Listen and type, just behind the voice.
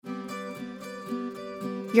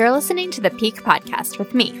You're listening to the Pique Podcast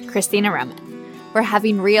with me, Christina Roman. We're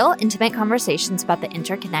having real, intimate conversations about the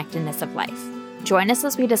interconnectedness of life. Join us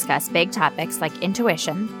as we discuss big topics like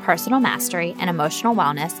intuition, personal mastery, and emotional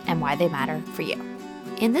wellness, and why they matter for you.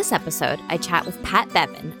 In this episode, I chat with Pat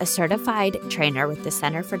Bevan, a certified trainer with the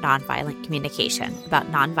Center for Nonviolent Communication,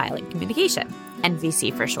 about nonviolent communication,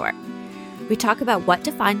 NVC for short. We talk about what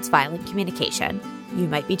defines violent communication. You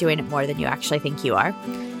might be doing it more than you actually think you are.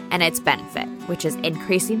 And its benefit, which is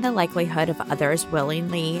increasing the likelihood of others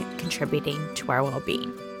willingly contributing to our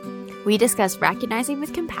well-being. We discuss recognizing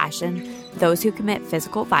with compassion those who commit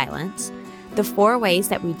physical violence, the 4 ways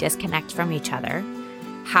that we disconnect from each other,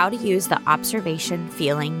 how to use the observation,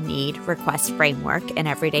 feeling, need, request framework in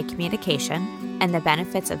everyday communication, and the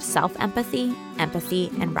benefits of self-empathy,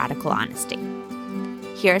 empathy, and radical honesty.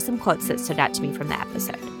 Here are some quotes that stood out to me from the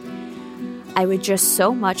episode. I would just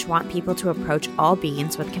so much want people to approach all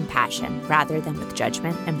beings with compassion rather than with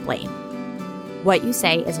judgment and blame. What you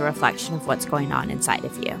say is a reflection of what's going on inside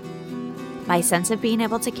of you. My sense of being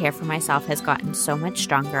able to care for myself has gotten so much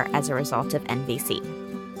stronger as a result of NVC.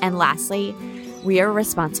 And lastly, we are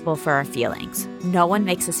responsible for our feelings. No one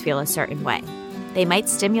makes us feel a certain way. They might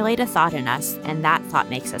stimulate a thought in us, and that thought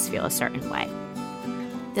makes us feel a certain way.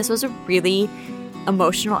 This was a really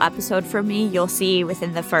emotional episode for me. You'll see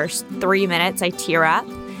within the first 3 minutes I tear up.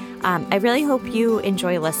 I really hope you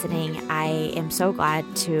enjoy listening. I am so glad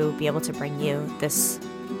to be able to bring you this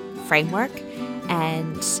framework,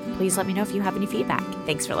 and please let me know if you have any feedback.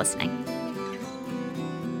 Thanks for listening.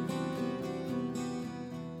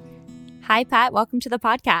 Hi, Pat. Welcome to the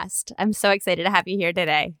podcast. I'm so excited to have you here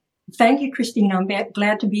today. Thank you, Christine. I'm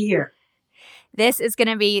glad to be here. This is going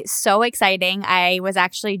to be so exciting. I was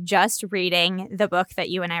actually just reading the book that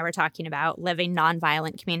you and I were talking about, Living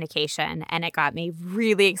Nonviolent Communication, and it got me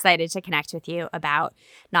really excited to connect with you about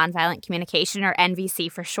nonviolent communication, or NVC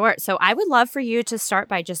for short. So I would love for you to start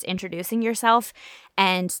by just introducing yourself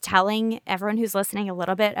and telling everyone who's listening a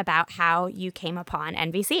little bit about how you came upon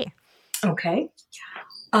NVC. Okay.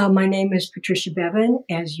 My name is Patricia Bevan,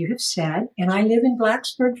 as you have said, and I live in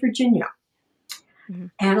Blacksburg, Virginia.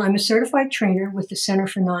 And I'm a certified trainer with the Center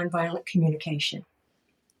for Nonviolent Communication.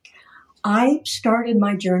 I started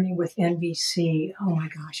my journey with NVC, oh my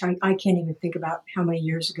gosh, I can't even think about how many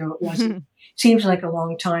years ago it was. It seems like a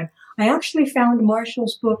long time. I actually found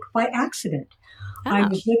Marshall's book by accident. Oh. I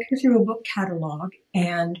was looking through a book catalog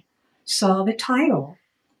and saw the title,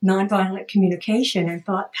 Nonviolent Communication, and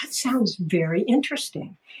thought, that sounds very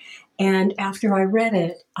interesting. And after I read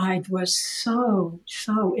it, I was so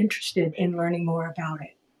interested in learning more about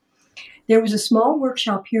it. There was a small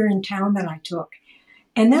workshop here in town that I took,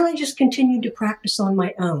 and then I just continued to practice on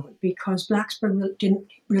my own because Blacksburg didn't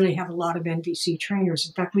really have a lot of NVC trainers.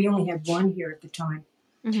 In fact, we only had one here at the time.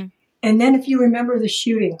 Mm-hmm. And then if you remember the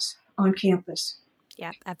shootings on campus.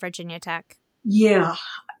 Yeah, at Virginia Tech. Yeah.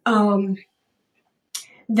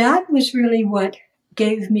 That was really what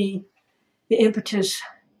gave me the impetus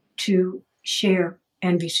to share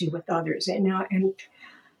NVC with others.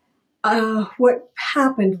 What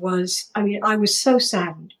happened was, I was so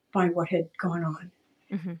saddened by what had gone on.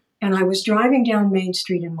 Mm-hmm. And I was driving down Main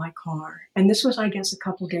Street in my car. And this was, I guess, a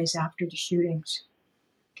couple days after the shootings.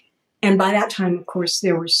 And by that time, of course,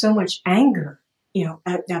 there was so much anger,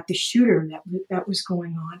 at the shooter that was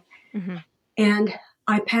going on. Mm-hmm. And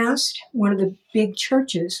I passed one of the big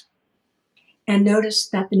churches and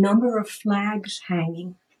noticed that the number of flags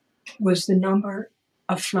hanging was the number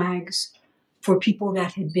of flags for people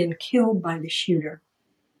that had been killed by the shooter.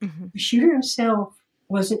 Mm-hmm. The shooter himself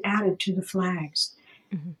wasn't added to the flags.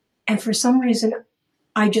 Mm-hmm. And for some reason,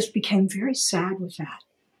 I just became very sad with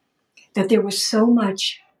that there was so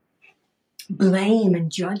much blame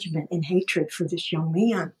and judgment and hatred for this young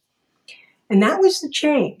man. And that was the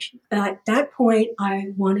change. At that point,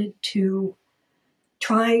 I wanted to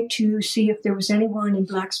try to see if there was anyone in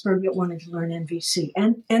Blacksburg that wanted to learn NVC.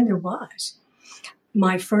 And there was.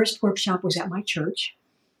 My first workshop was at my church.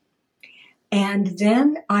 And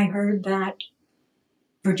then I heard that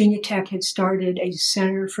Virginia Tech had started a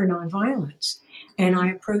Center for Nonviolence. And I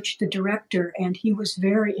approached the director, and he was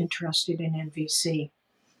very interested in NVC.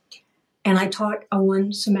 And I taught a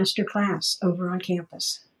 1-semester class over on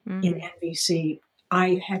campus in NVC.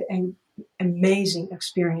 I had an amazing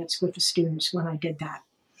experience with the students when I did that.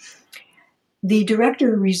 The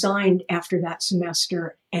director resigned after that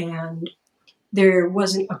semester, and there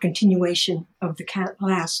wasn't a continuation of the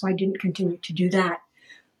class, so I didn't continue to do that.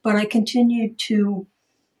 But I continued to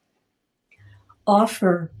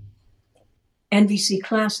offer NVC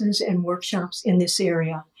classes and workshops in this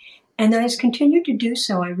area. And as I continued to do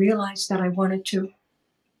so, I realized that I wanted to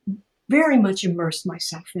very much immerse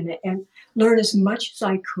myself in it and learn as much as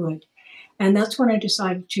I could. And that's when I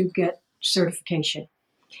decided to get certification.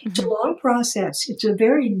 Mm-hmm. It's a long process. It's a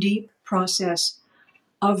very deep process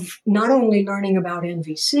of not only learning about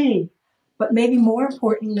NVC, but maybe more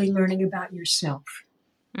importantly, learning about yourself.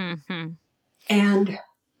 Mm-hmm. And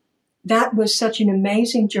that was such an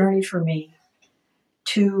amazing journey for me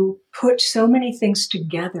to put so many things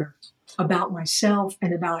together about myself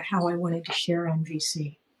and about how I wanted to share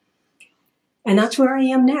NVC. And that's where I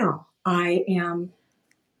am now. I am,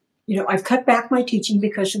 I've cut back my teaching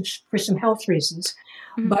for some health reasons,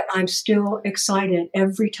 mm-hmm. but I'm still excited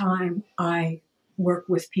every time I work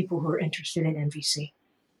with people who are interested in NVC.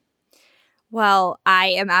 Well, I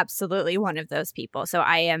am absolutely one of those people. So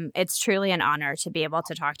it's truly an honor to be able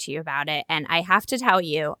to talk to you about it. And I have to tell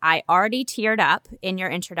you, I already teared up in your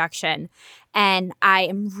introduction, and I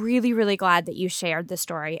am really, really glad that you shared the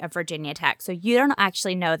story of Virginia Tech. So you don't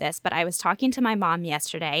actually know this, but I was talking to my mom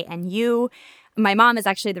yesterday, and my mom is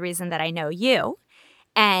actually the reason that I know you.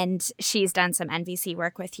 And she's done some NVC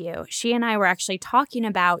work with you. She and I were actually talking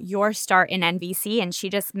about your start in NVC, and she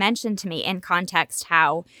just mentioned to me in context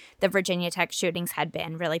how the Virginia Tech shootings had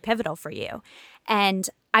been really pivotal for you. And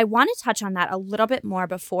I want to touch on that a little bit more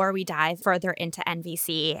before we dive further into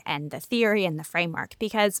NVC and the theory and the framework,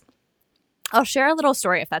 because I'll share a little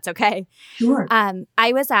story if that's okay. Sure.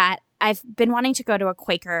 I've been wanting to go to a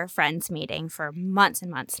Quaker Friends meeting for months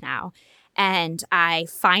and months now. And I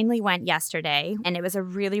finally went yesterday, and it was a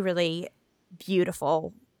really, really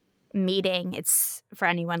beautiful meeting. It's for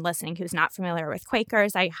anyone listening who's not familiar with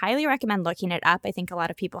Quakers. I highly recommend looking it up. I think a lot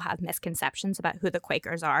of people have misconceptions about who the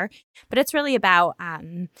Quakers are, but it's really about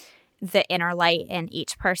the inner light in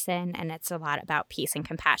each person, and it's a lot about peace and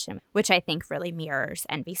compassion, which I think really mirrors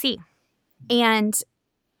NVC. And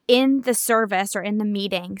in the service or in the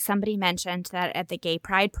meeting, somebody mentioned that at the Gay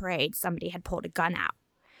Pride Parade, somebody had pulled a gun out.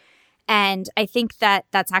 And I think that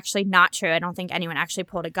that's actually not true. I don't think anyone actually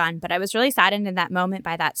pulled a gun, but I was really saddened in that moment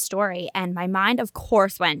by that story. And my mind, of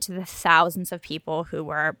course, went to the thousands of people who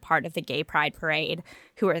were part of the Gay Pride Parade,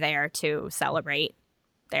 who were there to celebrate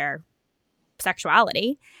their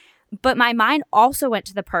sexuality. But my mind also went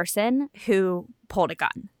to the person who pulled a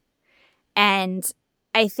gun. And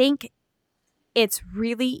I think it's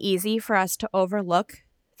really easy for us to overlook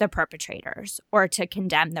the perpetrators or to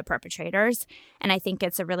condemn the perpetrators. And I think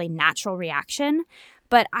it's a really natural reaction.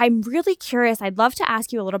 But I'm really curious. I'd love to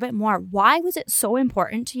ask you a little bit more. Why was it so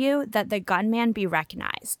important to you that the gunman be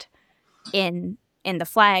recognized in the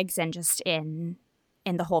flags and just in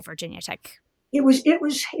the whole Virginia Tech?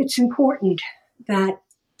 It's important that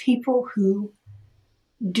people who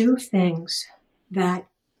do things that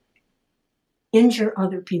injure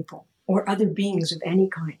other people or other beings of any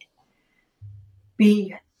kind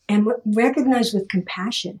be and recognized with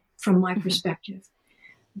compassion from my perspective,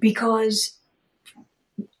 because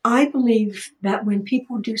I believe that when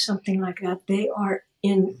people do something like that, they are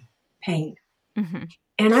in pain. Mm-hmm.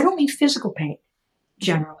 And I don't mean physical pain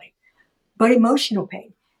generally, but emotional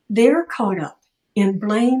pain. They're caught up in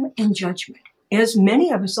blame and judgment, as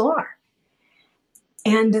many of us are.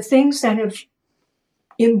 And the things that have,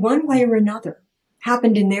 in one way or another,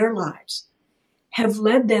 happened in their lives have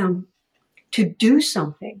led them to do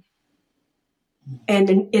something. And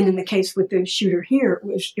in the case with the shooter here, it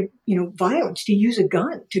was, violence, to use a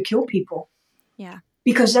gun to kill people. Yeah.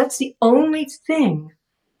 Because that's the only thing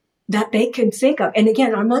that they can think of. And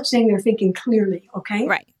again, I'm not saying they're thinking clearly, okay?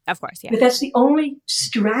 Right. Of course, yeah. But that's the only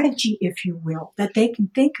strategy, if you will, that they can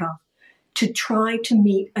think of to try to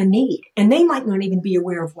meet a need. And they might not even be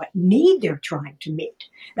aware of what need they're trying to meet.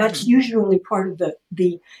 That's usually part of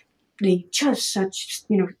the just such,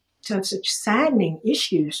 such saddening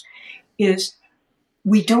issues is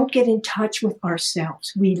we don't get in touch with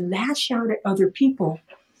ourselves. We lash out at other people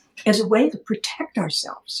as a way to protect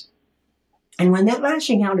ourselves. And when that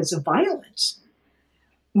lashing out is a violence,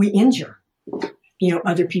 we injure,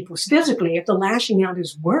 other people physically. If the lashing out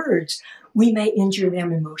is words, we may injure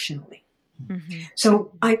them emotionally. Mm-hmm.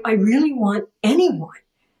 So I really want anyone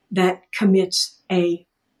that commits a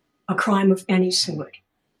crime of any sort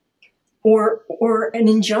or an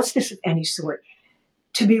injustice of any sort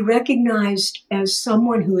to be recognized as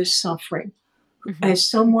someone who is suffering, as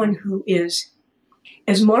someone who is,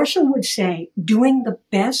 as Marshall would say, doing the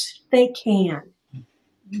best they can,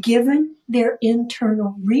 given their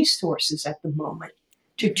internal resources at the moment,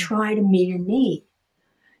 to try to meet a need.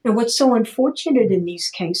 Now, what's so unfortunate in these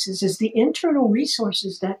cases is the internal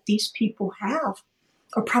resources that these people have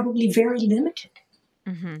are probably very limited.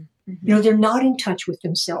 Mm-hmm. Mm-hmm. They're not in touch with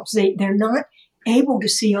themselves. They're not able to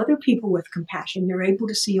see other people with compassion. They're able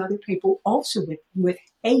to see other people also with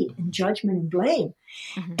hate and judgment and blame,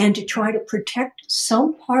 and to try to protect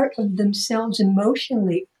some part of themselves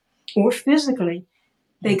emotionally or physically,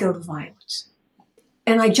 they go to violence.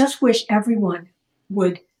 And I just wish everyone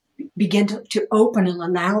would begin to open and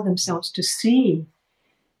allow themselves to see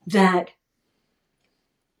that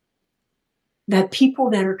people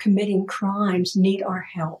that are committing crimes need our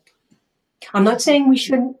help. I'm not saying we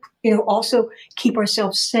shouldn't, also keep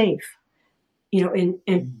ourselves safe,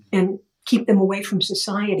 and keep them away from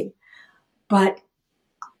society. But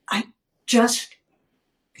I just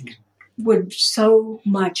would so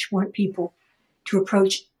much want people to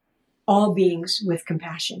approach all beings with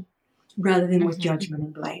compassion rather than with judgment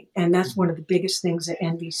and blame. And that's one of the biggest things that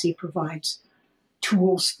NVC provides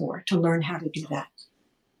tools for, to learn how to do that.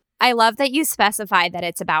 I love that you specified that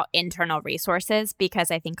it's about internal resources,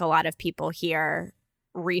 because I think a lot of people hear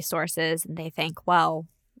resources and they think, well,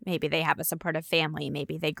 maybe they have a supportive family,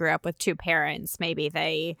 maybe they grew up with two parents, maybe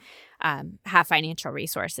they have financial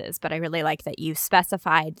resources. But I really like that you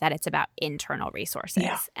specified that it's about internal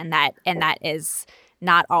resources, and that is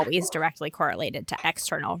not always directly correlated to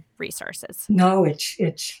external resources. No,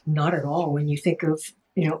 it's not at all. When you think of,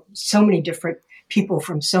 so many different people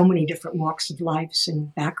from so many different walks of lives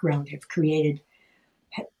and background have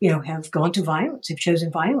gone to violence, have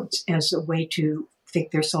chosen violence as a way to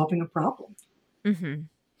think they're solving a problem. Mm-hmm.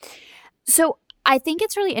 So I think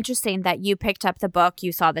it's really interesting that you picked up the book,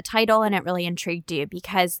 you saw the title, and it really intrigued you,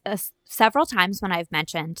 because several times when I've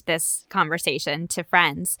mentioned this conversation to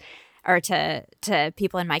friends or to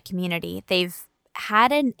people in my community, they've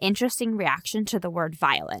had an interesting reaction to the word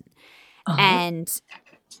violent. And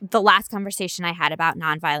the last conversation I had about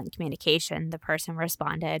nonviolent communication, the person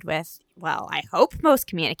responded with, well, I hope most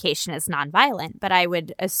communication is nonviolent, but I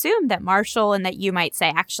would assume that Marshall and that you might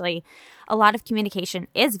say, actually, a lot of communication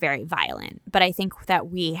is very violent. But I think that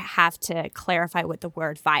we have to clarify what the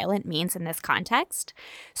word violent means in this context.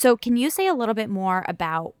 So can you say a little bit more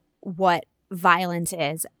about what violence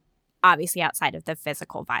is, obviously outside of the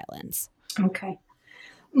physical violence? Okay.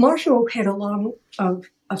 Marshall had a long of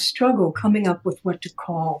struggle coming up with what to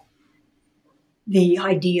call the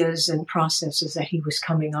ideas and processes that he was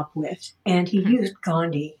coming up with. And he used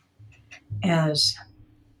Gandhi as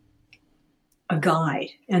a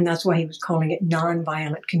guide. And that's why he was calling it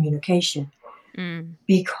nonviolent communication.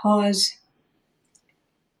 Because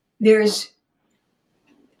there's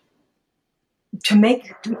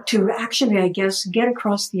to actually, I guess, get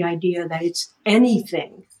across the idea that it's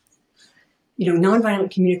anything.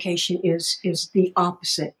 Nonviolent communication is the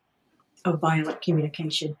opposite of violent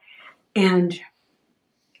communication.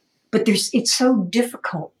 But it's so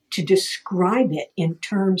difficult to describe it in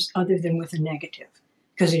terms other than with a negative,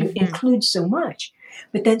 because it includes so much.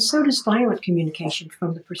 But then so does violent communication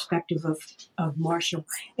from the perspective of Marshall.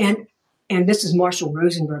 And this is Marshall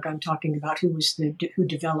Rosenberg I'm talking about, who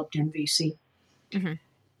developed NVC. And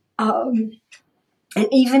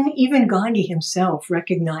even Gandhi himself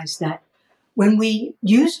recognized that when we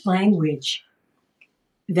use language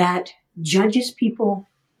that judges people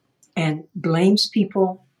and blames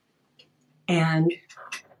people, and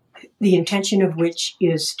the intention of which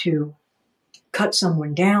is to cut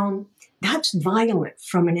someone down, that's violent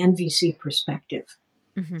from an NVC perspective.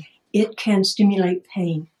 It can stimulate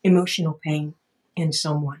pain, emotional pain in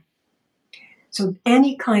someone. So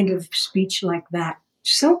any kind of speech like that,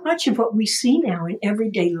 so much of what we see now in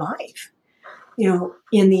everyday life,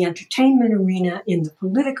 in the entertainment arena, in the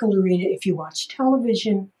political arena, if you watch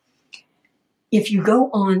television, if you go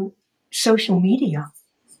on social media,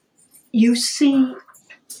 you see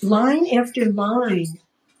line after line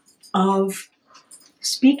of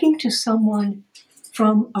speaking to someone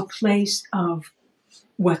from a place of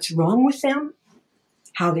what's wrong with them,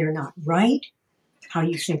 how they're not right, how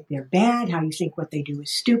you think they're bad, how you think what they do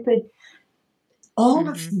is stupid. All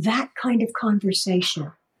of that kind of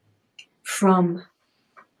conversation from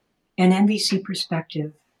an NVC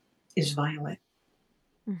perspective is violent.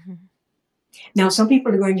 Now, some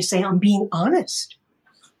people are going to say, I'm being honest.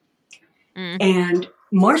 And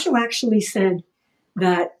Marshall actually said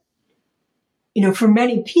that, for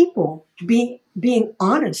many people, being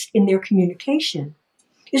honest in their communication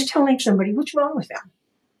is telling somebody what's wrong with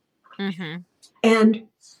them. And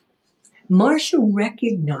Marshall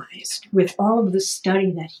recognized, with all of the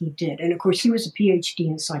study that he did, and of course he was a PhD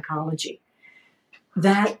in psychology,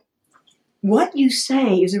 that what you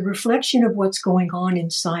say is a reflection of what's going on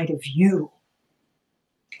inside of you.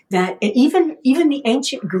 That even the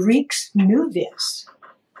ancient Greeks knew this.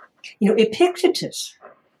 Epictetus,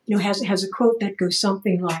 has a quote that goes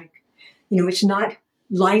something like, it's not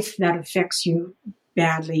life that affects you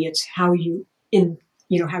badly; it's how you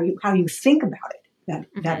think about it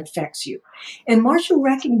that affects you. And Marshall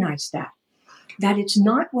recognized that it's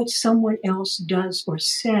not what someone else does or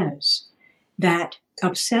says that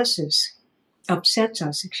upsets us,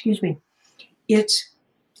 It's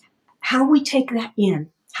how we take that in,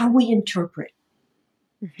 how we interpret.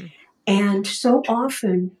 Mm-hmm. And so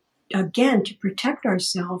often, again, to protect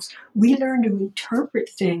ourselves, we learn to interpret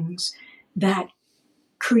things that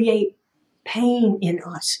create pain in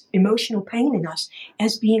us, emotional pain in us,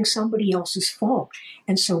 as being somebody else's fault.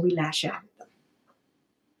 And so we lash out.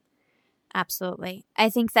 Absolutely. I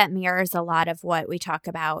think that mirrors a lot of what we talk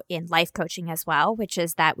about in life coaching as well, which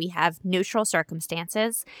is that we have neutral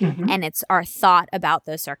circumstances and it's our thought about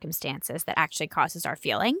those circumstances that actually causes our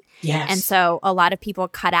feeling. Yes. And so a lot of people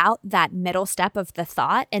cut out that middle step of the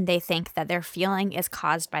thought and they think that their feeling is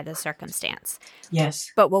caused by the circumstance.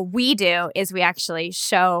 Yes. But what we do is we actually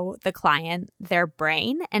show the client their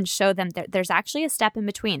brain and show them that there's actually a step in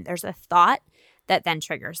between. There's a thought that then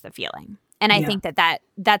triggers the feeling. And I think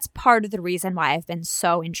that's part of the reason why I've been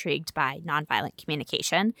so intrigued by nonviolent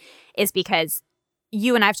communication is because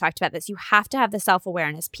you and I've talked about this. You have to have the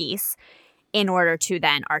self-awareness piece in order to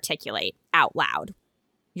then articulate out loud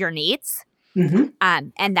your needs.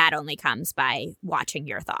 And that only comes by watching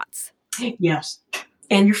your thoughts. Yes.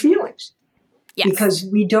 And your feelings. Yes. Because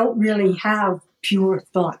we don't really have pure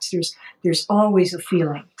thoughts. There's always a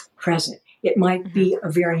feeling present. It might be a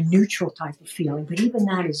very neutral type of feeling, but even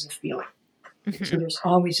that is a feeling. So there's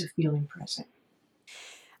always a feeling present.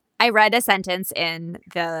 I read a sentence in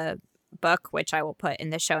the book, which I will put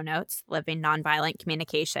in the show notes, Living Nonviolent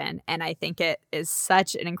Communication. And I think it is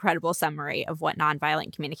such an incredible summary of what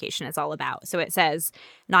nonviolent communication is all about. So it says,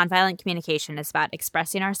 nonviolent communication is about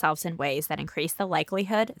expressing ourselves in ways that increase the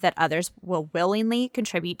likelihood that others will willingly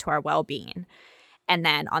contribute to our well-being. And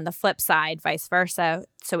then on the flip side, vice versa,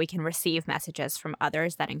 so we can receive messages from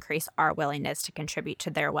others that increase our willingness to contribute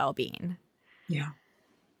to their well-being. Yeah.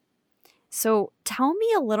 So tell me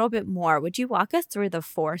a little bit more. Would you walk us through the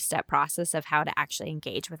 4-step process of how to actually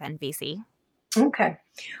engage with NVC? Okay.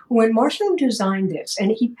 When Marshall designed this,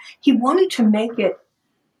 and he wanted to make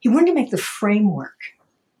the framework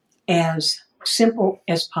as simple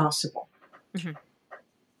as possible.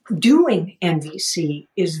 Doing NVC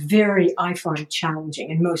is very, I find, challenging,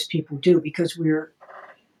 and most people do because we're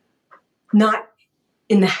not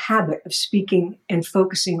in the habit of speaking and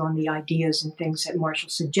focusing on the ideas and things that Marshall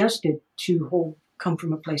suggested to come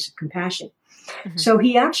from a place of compassion. So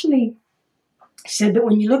he actually said that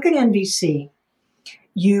when you look at NVC,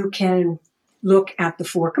 you can look at the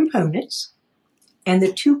 4 components and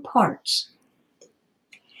the 2 parts.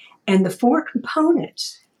 And the 4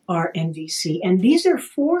 components are NVC. And these are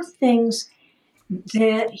 4 things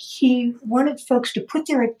that he wanted folks to put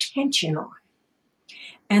their attention on.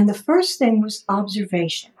 And the first thing was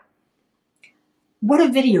observation. What a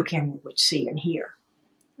video camera would see and hear.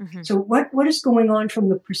 So what is going on from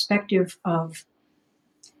the perspective of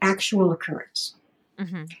actual occurrence?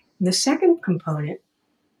 The second component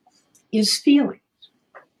is feelings.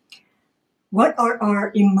 What are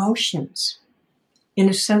our emotions in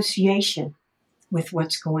association with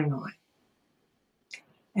what's going on?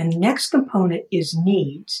 And the next component is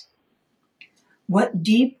needs. What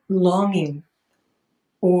deep longing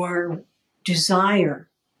or desire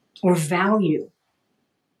or value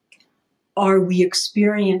are we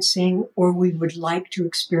experiencing or we would like to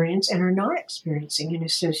experience and are not experiencing in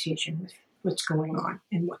association with what's going on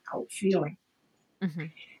and how we're feeling?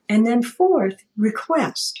 And then 4th,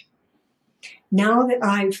 request. Now that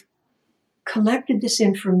I've collected this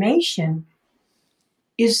information,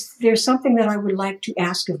 is there something that I would like to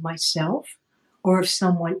ask of myself or of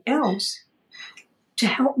someone else to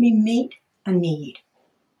help me meet a need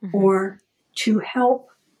or to help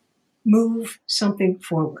move something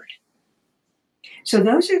forward? So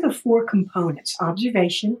those are the 4 components: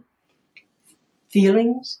 observation,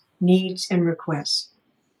 feelings, needs, and requests.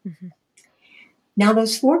 Now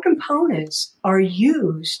those 4 components are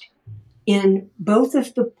used in both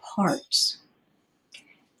of the parts.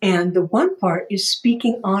 And the one part is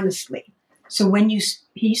speaking honestly. So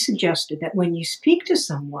he suggested that when you speak to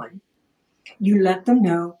someone, you let them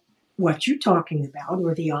know what you're talking about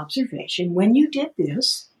or the observation. When you did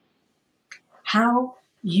this, how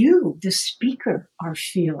you, the speaker, are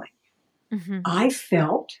feeling. I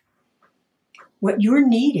felt what your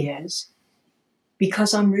need is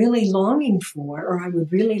because I'm really longing for, or I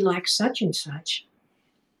would really like such and such.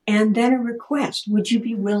 And then a request, would you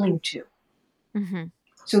be willing to?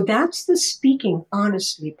 So that's the speaking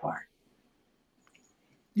honestly part.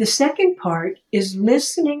 The second part is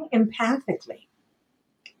listening empathically.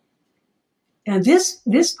 Now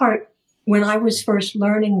this part when I was first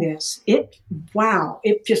learning this, it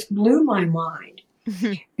just blew my mind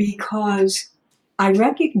because I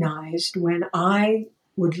recognized when I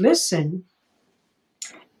would listen,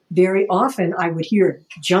 very often I would hear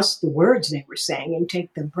just the words they were saying and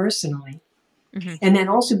take them personally. Mm-hmm. And then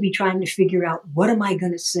also be trying to figure out, what am I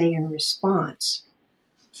going to say in response?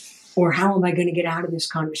 Or how am I going to get out of this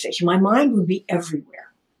conversation? My mind would be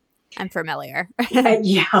everywhere. I'm familiar.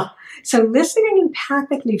 Yeah. So listening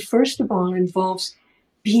empathically, first of all, involves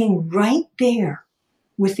being right there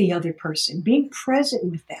with the other person, being present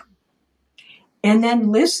with them. And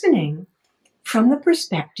then listening from the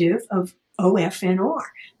perspective of OFNR.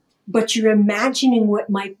 But you're imagining what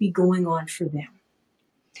might be going on for them.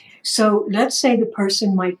 So let's say the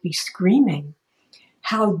person might be screaming,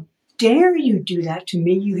 "How dare you do that to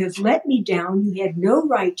me? You have let me down. You had no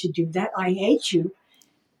right to do that. I hate you."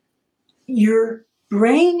 Your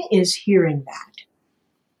brain is hearing that.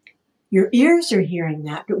 Your ears are hearing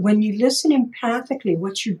that. But when you listen empathically,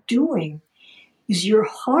 what you're doing is your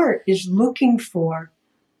heart is looking for,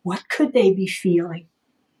 what could they be feeling?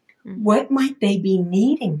 What might they be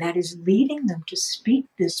needing that is leading them to speak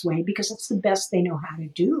this way, because it's the best they know how to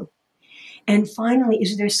do? And finally,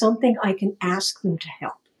 is there something I can ask them to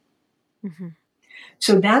help? Mm-hmm.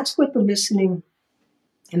 So that's what the listening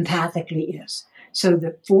empathically is. So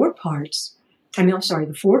the four components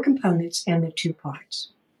and the 2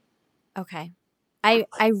 parts. Okay. I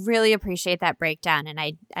really appreciate that breakdown, and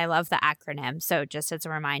I love the acronym. So just as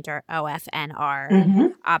a reminder, OFNR, mm-hmm.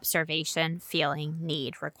 Observation, Feeling,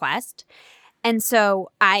 Need, Request. And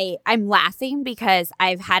so I'm laughing because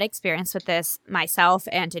I've had experience with this myself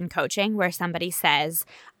and in coaching, where somebody says,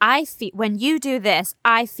 when you do this,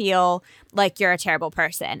 I feel like you're a terrible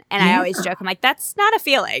person. And I always joke, I'm like, that's not a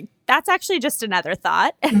feeling. That's actually just another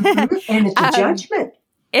thought. Mm-hmm. And it's a judgment.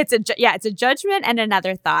 It's a judgment and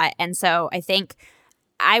another thought. And so I think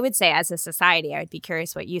I would say, as a society, I would be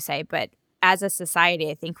curious what you say, but as a society,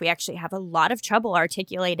 I think we actually have a lot of trouble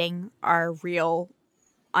articulating our real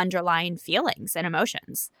underlying feelings and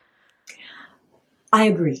emotions. I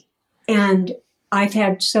agree. And I've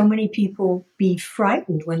had so many people be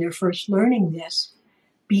frightened when they're first learning this,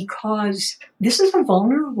 because this is a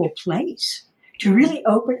vulnerable place to really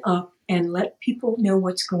open up and let people know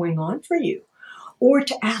what's going on for you, or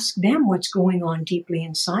to ask them what's going on deeply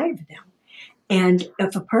inside of them. And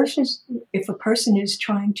if a person is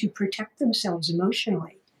trying to protect themselves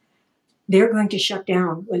emotionally, they're going to shut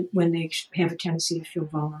down when they have a tendency to feel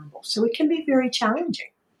vulnerable. So it can be very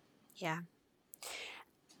challenging. Yeah.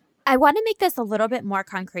 I want to make this a little bit more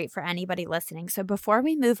concrete for anybody listening. So before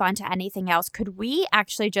we move on to anything else, could we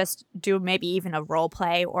actually just do maybe even a role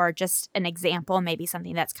play or just an example, maybe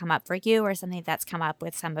something that's come up for you or something that's come up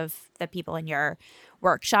with some of the people in your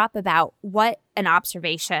workshop about what an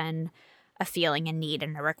observation, a feeling, a need,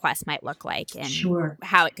 and a request might look like, and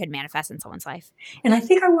how it could manifest in someone's life? And I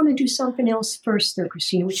think I want to do something else first, though,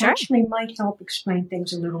 Christina, which actually might help explain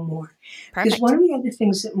things a little more. Perfect. Because one of the other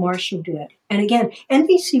things that Marshall did, and again,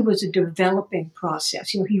 NVC was a developing process.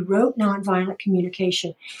 He wrote Nonviolent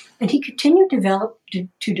Communication, and he continued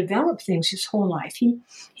to develop things his whole life.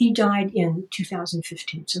 He died in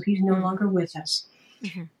 2015, so he's no longer with us.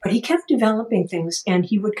 Mm-hmm. But he kept developing things, and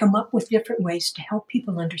he would come up with different ways to help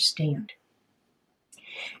people understand.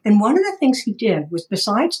 And one of the things he did was,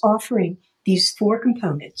 besides offering these 4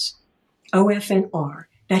 components, OF and R,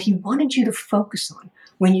 that he wanted you to focus on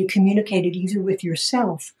when you communicated either with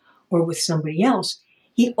yourself or with somebody else,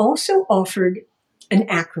 he also offered an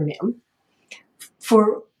acronym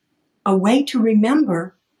for a way to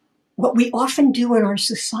remember what we often do in our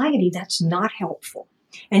society that's not helpful.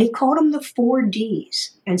 And he called them the 4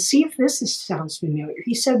 Ds. And see if this sounds familiar.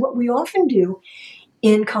 He said what we often do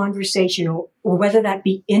in conversation, or whether that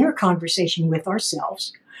be inner conversation with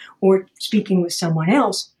ourselves or speaking with someone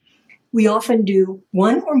else, we often do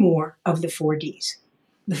one or more of the 4 Ds.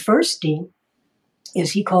 The first D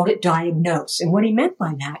is, he called it diagnose. And what he meant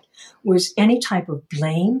by that was any type of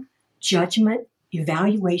blame, judgment,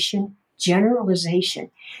 evaluation, generalization,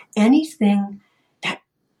 anything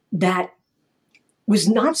that was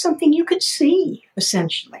not something you could see,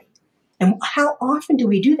 essentially. And how often do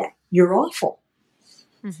we do that? You're awful.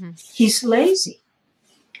 Mm-hmm. He's lazy.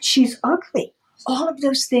 She's ugly. All of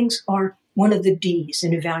those things are one of the Ds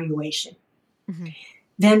in evaluation. Mm-hmm.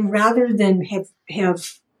 Then rather than have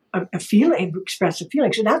a feeling, express a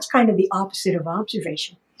feeling. So that's kind of the opposite of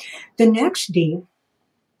observation. The next D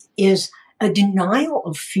is a denial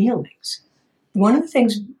of feelings. One of the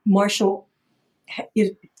things Marshall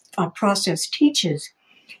process teaches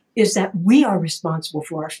is that we are responsible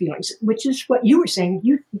for our feelings, which is what you were saying.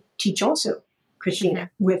 You teach also, Christina,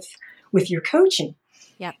 mm-hmm. with your coaching.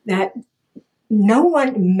 Yep. That no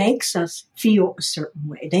one makes us feel a certain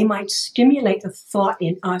way. They might stimulate a thought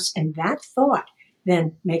in us, and that thought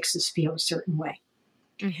then makes us feel a certain way.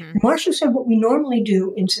 Mm-hmm. Marshall said what we normally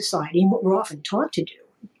do in society, and what we're often taught to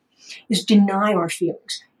do, is deny our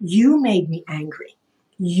feelings. You made me angry.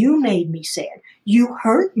 You made me sad. You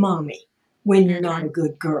hurt mommy when you're not a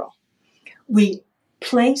good girl. We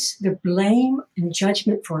place the blame and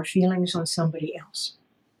judgment for our feelings on somebody else.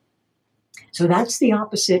 So that's the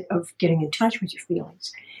opposite of getting in touch with your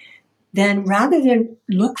feelings. Then rather than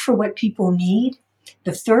look for what people need,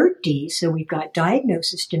 the third D, so we've got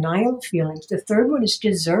diagnosis, denial of feelings. The third one is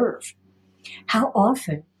deserve. How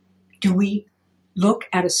often do we look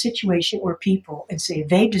at a situation or people and say,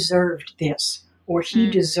 they deserved this, or he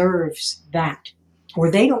deserves that,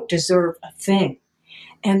 or they don't deserve a thing?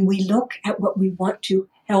 And we look at what we want to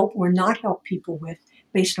help or not help people with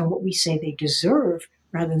based on what we say they deserve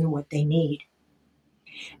rather than what they need.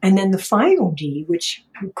 And then the final D, which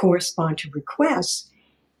correspond to requests,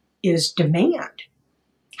 is demand.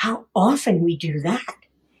 How often we do that.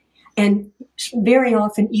 And very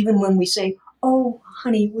often, even when we say, oh,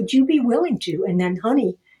 honey, would you be willing to? And then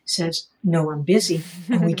honey says, no, I'm busy.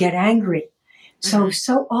 And we get angry. So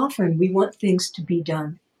often we want things to be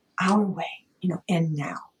done our way, and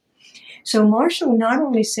now. So Marshall not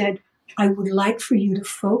only said, I would like for you to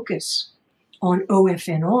focus on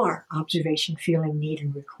OFNR, observation, feeling, need,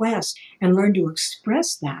 and request, and learn to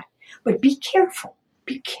express that. But be careful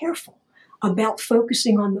about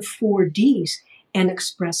focusing on the 4 Ds and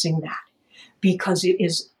expressing that, because it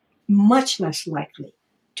is much less likely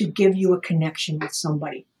to give you a connection with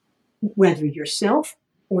somebody, whether yourself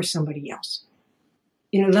or somebody else.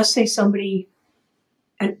 Let's say somebody,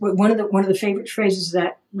 and one of the favorite phrases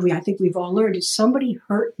that I think we've all learned is somebody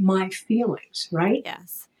hurt my feelings, right?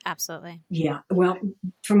 Yes, absolutely. Yeah. Well,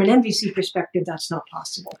 from an NVC perspective, that's not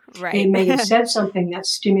possible. Right. They may have said something that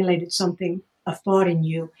stimulated something, a thought in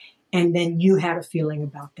you, and then you had a feeling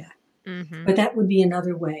about that. Mm-hmm. But that would be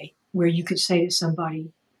another way where you could say to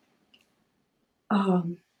somebody,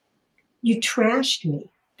 you trashed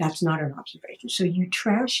me. That's not an observation. So you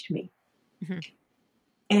trashed me. Mm-hmm.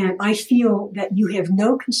 And I feel that you have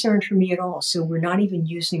no concern for me at all. So we're not even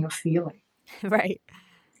using a feeling. Right.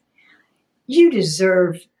 You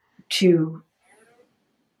deserve to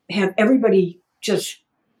have everybody just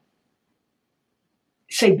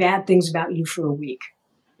say bad things about you for a week.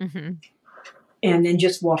 Mm-hmm. And then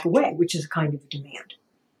just walk away, which is a kind of a demand.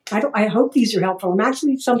 I hope these are helpful. I'm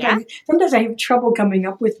actually sometimes I have trouble coming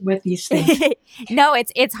up with these things. No,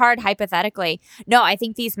 it's hard hypothetically. No, I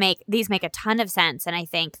think these make a ton of sense, and I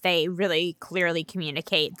think they really clearly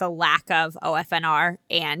communicate the lack of OFNR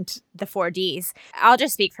and the 4 Ds. I'll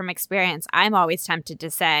just speak from experience. I'm always tempted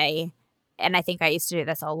to say, and I think I used to do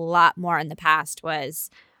this a lot more in the past, was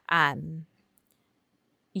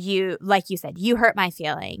you, like you said, you hurt my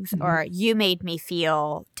feelings, or you made me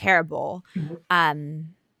feel terrible. Mm-hmm.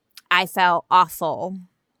 I felt awful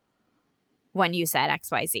when you said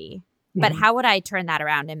XYZ. But how would I turn that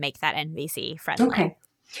around and make that NVC friendly? Okay.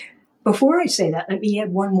 Before I say that, let me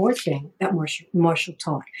add one more thing that Marshall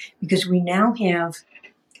taught, because we now have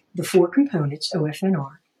the 4 components,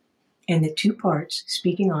 OFNR, and the 2 parts,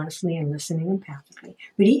 speaking honestly and listening empathically.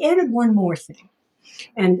 But he added one more thing.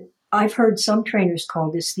 And I've heard some trainers call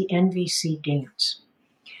this the NVC dance.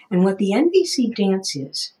 And what the NVC dance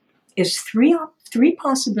is 3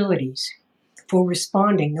 possibilities for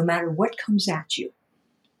responding no matter what comes at you.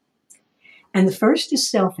 And the first is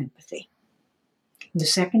self-empathy. The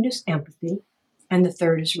second is empathy. And the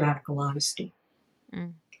third is radical honesty.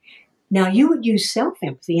 Mm. Now, you would use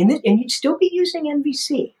self-empathy, and you'd still be using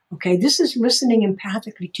NVC. Okay, this is listening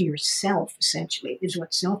empathically to yourself, essentially, is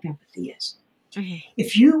what self-empathy is. Mm-hmm.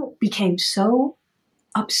 If you became so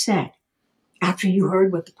upset after you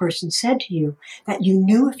heard what the person said to you that you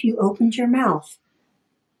knew if you opened your mouth,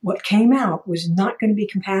 what came out was not going to be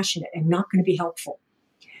compassionate and not going to be helpful,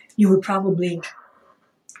 you would possibly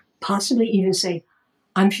even say,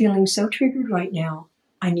 I'm feeling so triggered right now,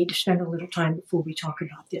 I need to spend a little time before we talk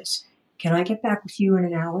about this. Can I get back with you in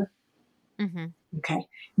an hour? Mm-hmm. Okay.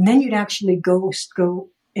 And then you'd actually go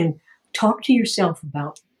and talk to yourself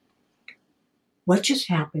about what just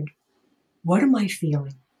happened. What am I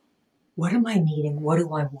feeling? What am I needing? What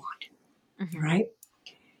do I want? Mm-hmm. Right?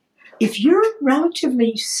 If you're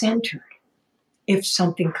relatively centered, if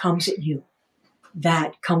something comes at you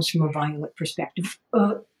that comes from a violent perspective,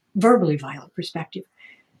 verbally violent perspective,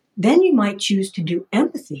 then you might choose to do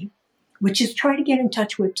empathy, which is try to get in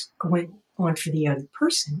touch with what's going on for the other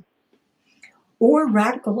person, or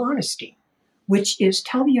radical honesty, which is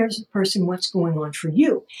tell the other person what's going on for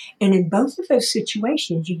you. And in both of those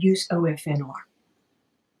situations, you use OFNR.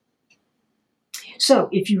 So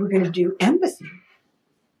if you were going to do empathy,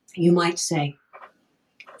 you might say,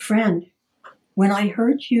 friend, when I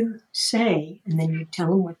heard you say, and then you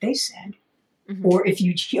tell them what they said, or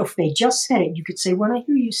if they just said it, you could say, when I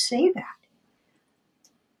hear you say that,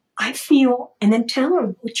 I feel, and then tell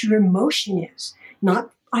them what your emotion is.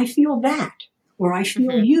 Not, I feel that, or I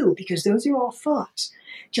feel you, because those are all thoughts.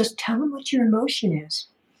 Just tell them what your emotion is.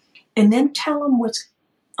 And then tell them what's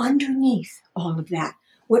underneath all of that,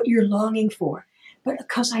 what you're longing for. But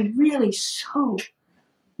because I really so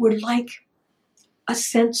would like a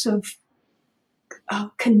sense of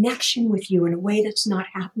connection with you in a way that's not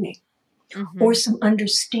happening, or some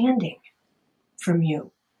understanding from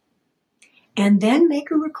you. And then make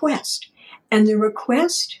a request. And the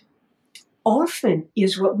request often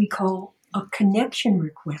is what we call a connection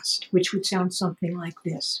request, which would sound something like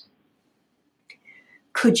this.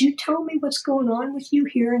 Could you tell me what's going on with you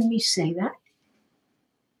hearing me say that?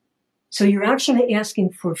 So you're actually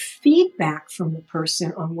asking for feedback from the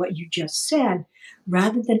person on what you just said,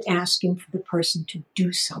 rather than asking for the person to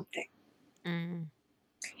do something.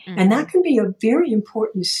 And that can be a very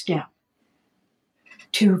important step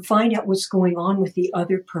to find out what's going on with the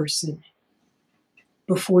other person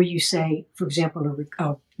before you say, for example,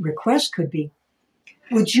 a request could be,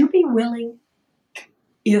 would you be willing,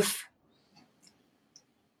 if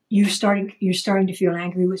you're starting to feel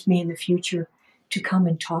angry with me in the future, to come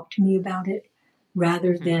and talk to me about it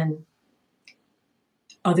rather than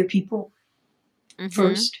other people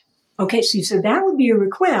first? Okay, so that would be a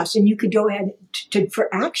request, and you could go ahead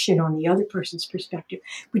for action on the other person's perspective.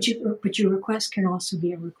 But your request can also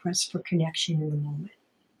be a request for connection in the moment.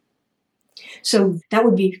 So that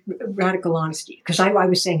would be radical honesty, because I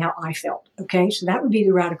was saying how I felt. Okay, so that would be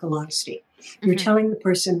the radical honesty. You're telling the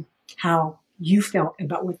person how you felt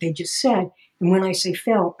about what they just said, and when I say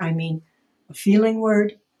felt, I mean a feeling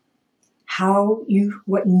word,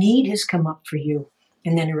 what need has come up for you,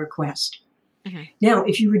 and then a request. Now,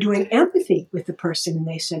 if you were doing empathy with the person and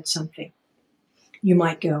they said something, you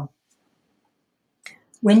might go,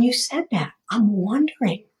 when you said that, I'm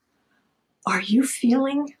wondering, are you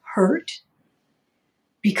feeling hurt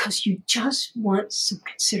because you just want some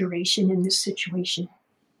consideration in this situation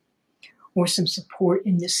or some support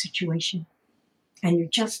in this situation, and you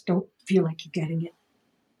just don't feel like you're getting it?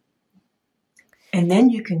 And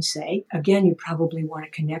then you can say, again, you probably want a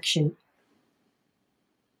connection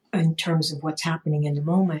in terms of what's happening in the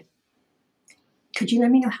moment. Could you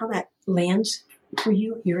let me know how that lands for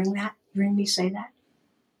you, hearing me say that?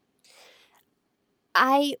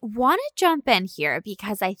 I want to jump in here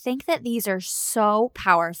because I think that these are so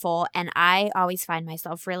powerful, and I always find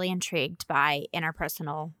myself really intrigued by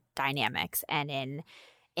interpersonal dynamics and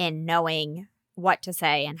in knowing what to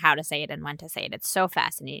say and how to say it and when to say it. It's so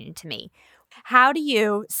fascinating to me. How do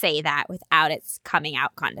you say that without it coming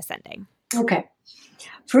out condescending? Okay.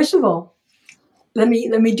 First of all, let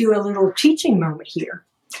me do a little teaching moment here.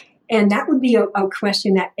 And that would be a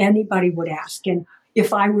question that anybody would ask. And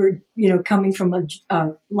if I were, coming from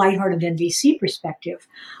a lighthearted NVC perspective,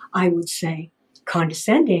 I would say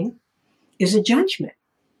condescending is a judgment.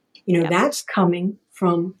 That's coming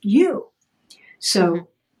from you. So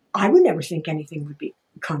I would never think anything would be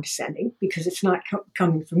condescending because it's not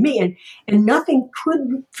coming from me. And nothing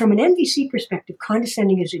could, from an NVC perspective,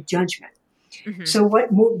 condescending is a judgment. So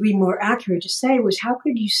what would be more accurate to say was, how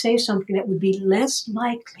could you say something that would be less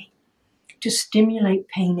likely to stimulate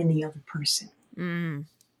pain in the other person?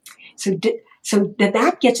 So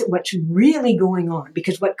that gets at what's really going on,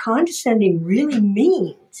 because what condescending really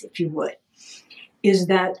means, if you would, is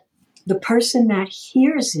that the person that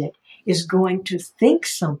hears it is going to think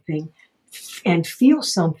something and feel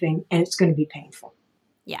something, and it's going to be painful.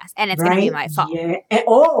 Yes, and it's going to be my fault. Yeah.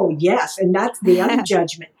 Oh, yes, and that's the other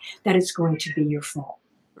judgment, that it's going to be your fault.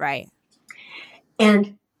 Right.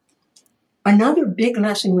 And another big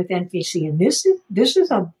lesson with NVC, and this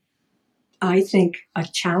is I think, a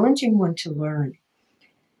challenging one to learn.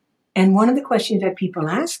 And one of the questions that people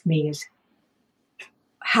ask me is,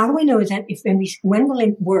 how do I know that if NVC, when will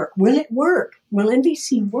it work? Will it work? Will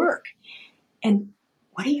NVC work? And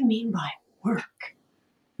what do you mean by work?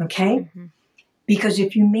 Okay? Because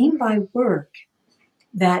if you mean by work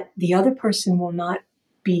that the other person will not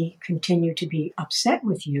continue to be upset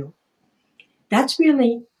with you, that's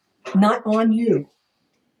really not on you,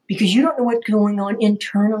 because you don't know what's going on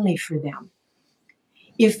internally for them.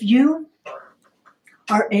 If you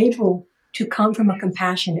are able to come from a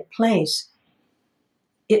compassionate place,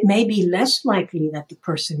 it may be less likely that the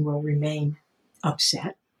person will remain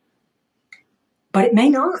upset. But it may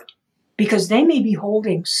not, because they may be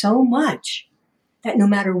holding so much that no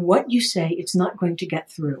matter what you say, it's not going to get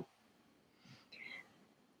through.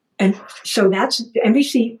 And so that's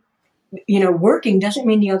MVC, working doesn't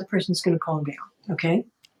mean the other person's going to calm down. Okay.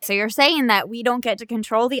 So you're saying that we don't get to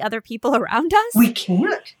control the other people around us? We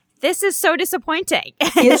can't. This is so disappointing.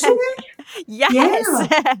 Isn't it? Yes.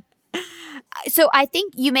 Yeah. So I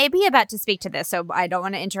think you may be about to speak to this, so I don't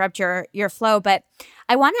want to interrupt your flow, but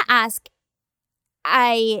I want to ask,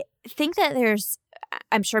 I think that there's,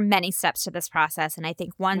 I'm sure, many steps to this process. And I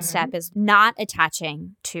think one step is not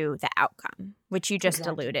attaching to the outcome, which you just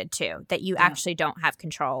alluded to, that you actually don't have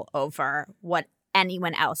control over what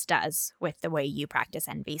anyone else does with the way you practice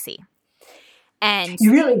NVC. And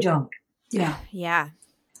you really don't. Yeah. Yeah.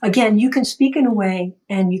 Again, you can speak in a way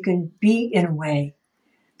and you can be in a way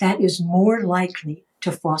that is more likely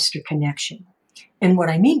to foster connection. And what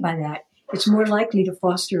I mean by that, it's more likely to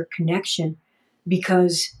foster a connection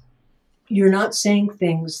because you're not saying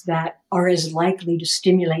things that are as likely to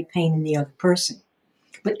stimulate pain in the other person.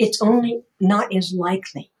 But it's only not as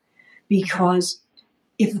likely because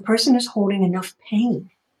if the person is holding enough pain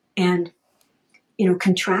and,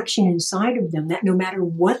 contraction inside of them, that no matter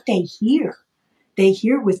what they hear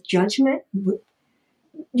with judgment,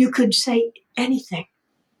 you could say anything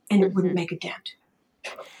and it wouldn't make a dent.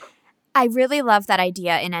 I really love that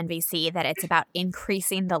idea in NVC that it's about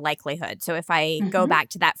increasing the likelihood. So if I go back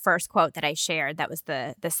to that first quote that I shared, that was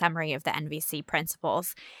the summary of the NVC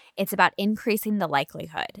principles. It's about increasing the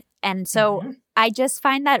likelihood. And so I just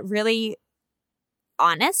find that really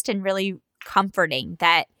honest and really comforting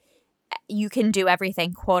that you can do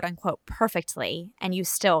everything, quote unquote, perfectly, and you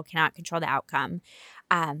still cannot control the outcome.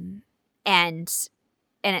 And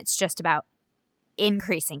it's just about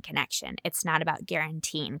increasing connection. It's not about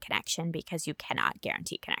guaranteeing connection because you cannot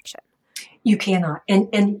guarantee connection. You cannot.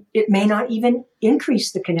 And it may not even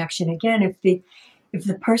increase the connection. Again, if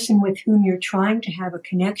the person with whom you're trying to have a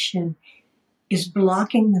connection is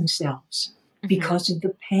blocking themselves because of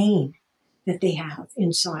the pain that they have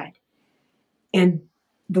inside. And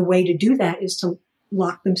the way to do that is to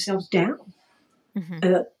lock themselves down.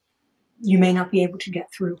 You may not be able to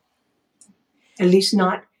get through. At least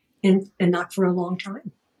not and not for a long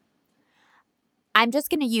time. I'm just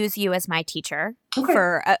going to use you as my teacher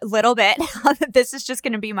for a little bit. This is just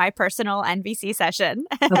going to be my personal NVC session.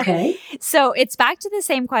 Okay. So it's back to the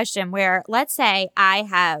same question where, let's say I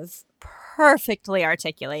have perfectly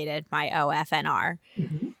articulated my OFNR.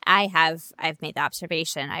 I've made the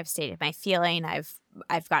observation. I've stated my feeling.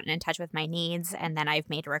 I've gotten in touch with my needs, and then I've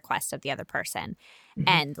made a request of the other person.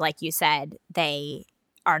 And like you said, they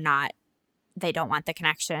don't want the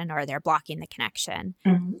connection or they're blocking the connection.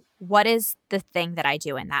 What is the thing that I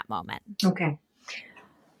do in that moment? Okay.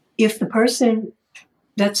 If the person,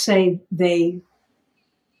 let's say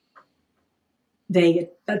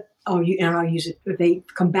I'll use it, they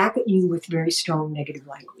come back at you with very strong negative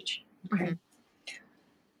language. Okay.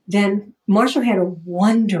 Then Marshall had a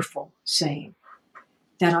wonderful saying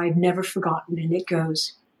that I've never forgotten. And it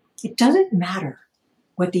goes, it doesn't matter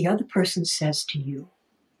what the other person says to you.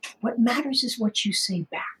 What matters is what you say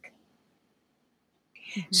back.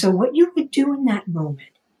 So what you would do in that moment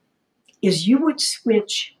is you would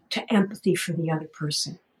switch to empathy for the other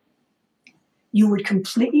person. You would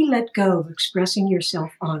completely let go of expressing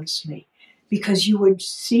yourself honestly because you would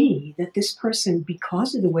see that this person,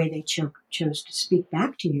 because of the way they chose to speak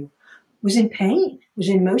back to you, was in pain, was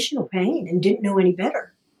in emotional pain and didn't know any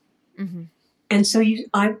better. And so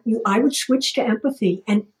I would switch to empathy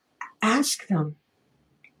and ask them,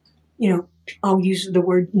 I'll use the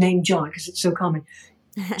word name John because it's so common.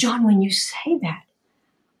 John, when you say that,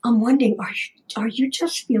 I'm wondering, are you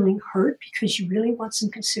just feeling hurt because you really want some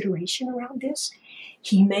consideration around this?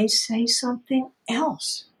 He may say something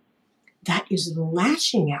else that is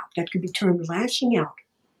lashing out. That could be termed lashing out.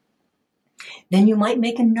 Then you might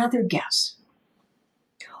make another guess.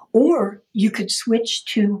 Or you could switch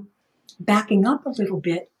to backing up a little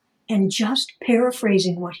bit and just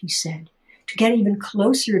paraphrasing what he said to get even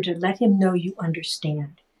closer to let him know you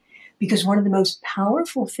understand. Because one of the most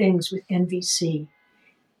powerful things with NVC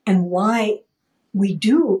and why we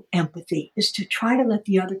do empathy is to try to let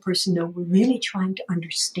the other person know we're really trying to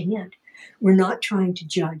understand. We're not trying to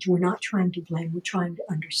judge. We're not trying to blame. We're trying to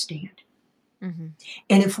understand. And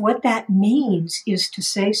if what that means is to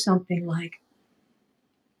say something like,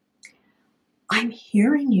 I'm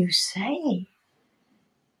hearing you say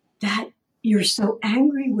that you're so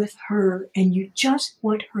angry with her and you just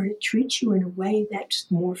want her to treat you in a way that's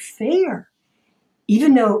more fair.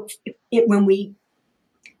 Even though when we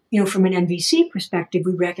from an NVC perspective,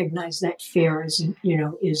 we recognize that fair is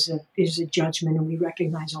a judgment, and we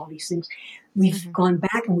recognize all these things. We've gone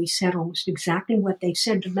back and we said almost exactly what they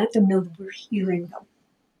said to let them know that we're hearing them.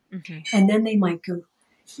 And then they might go,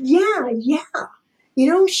 yeah,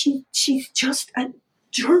 she's just a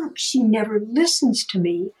jerk. She never listens to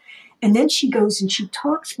me. And then she goes and she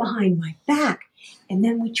talks behind my back. And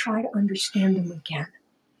then we try to understand them again.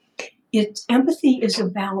 Empathy is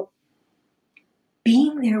about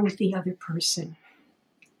being there with the other person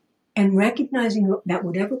and recognizing that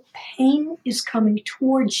whatever pain is coming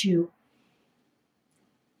towards you,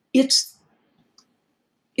 it's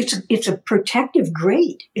a protective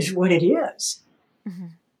grate is what it is,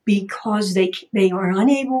 because they are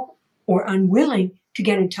unable or unwilling to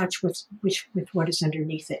get in touch with what is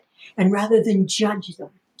underneath it. And rather than judge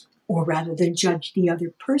them, or rather than judge the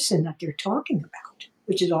other person that they're talking about,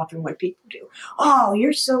 which is often what people do. Oh,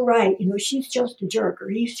 you're so right. She's just a jerk, or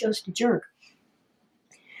he's just a jerk.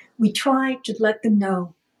 We try to let them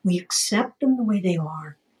know we accept them the way they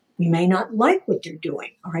are. We may not like what they're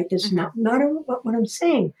doing. All right, that's not what I'm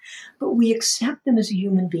saying, but we accept them as a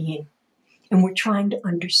human being, and we're trying to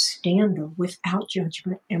understand them without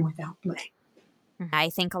judgment and without blame. I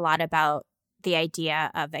think a lot about the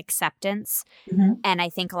idea of acceptance, and I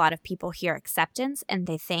think a lot of people hear acceptance and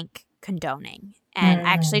they think condoning. And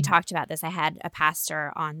I actually talked about this. I had a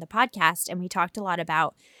pastor on the podcast, and we talked a lot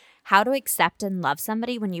about how to accept and love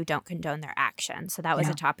somebody when you don't condone their action. So that was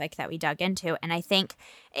a topic that we dug into. And I think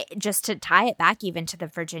just to tie it back even to the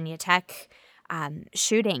Virginia Tech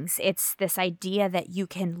shootings, it's this idea that you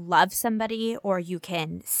can love somebody or you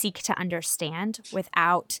can seek to understand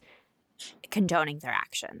without condoning their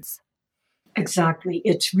actions. Exactly.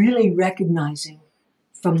 It's really recognizing,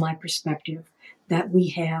 from my perspective, that we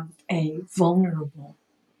have a vulnerable,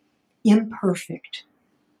 imperfect,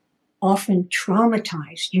 often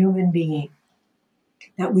traumatized human being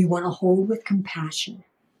that we want to hold with compassion.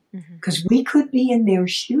 Because we could be in their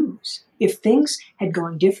shoes. If things had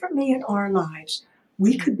gone differently in our lives,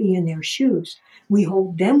 we could be in their shoes. We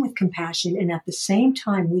hold them with compassion, and at the same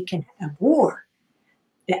time, we can abhor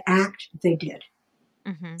the act they did.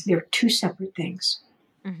 They're two separate things.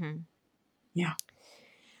 Yeah.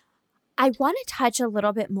 I want to touch a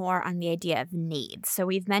little bit more on the idea of needs. So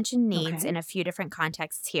we've mentioned needs in a few different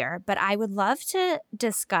contexts here, but I would love to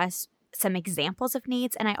discuss some examples of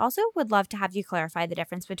needs, and I also would love to have you clarify the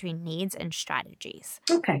difference between needs and strategies.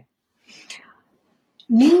 Okay.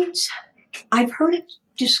 Needs, I've heard it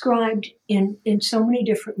described in so many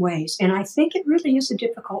different ways, and I think it really is a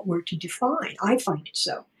difficult word to define. I find it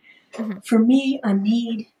so. For me, a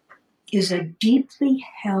need is a deeply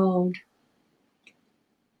held,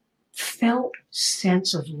 felt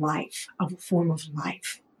sense of life, of a form of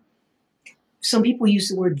life. Some people use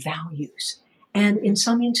the word values, and in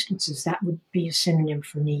some instances that would be a synonym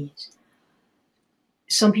for needs.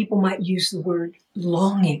 Some people might use the word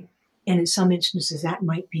longing, and in some instances that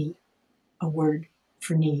might be a word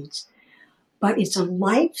for needs. But it's a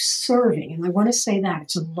life-serving, and I want to say that,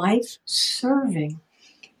 it's a life-serving,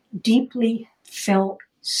 deeply felt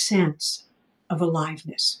sense of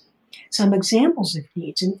aliveness. Some examples of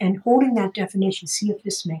needs, and holding that definition, see if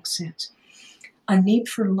this makes sense. A need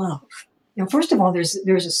for love. Now, first of all, there's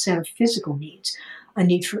a set of physical needs. A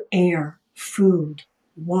need for air, food,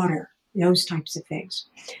 water, those types of things.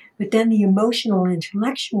 But then the emotional and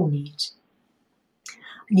intellectual needs.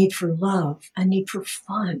 A need for love, a need for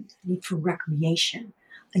fun, a need for recreation,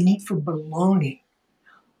 a need for belonging,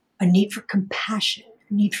 a need for compassion,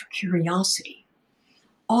 a need for curiosity.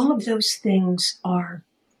 All of those things are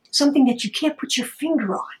something that you can't put your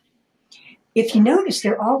finger on. If you notice,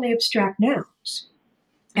 they're all abstract nouns.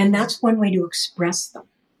 And that's one way to express them.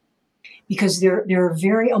 Because they're a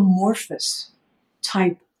very amorphous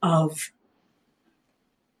type of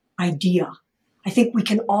idea. I think we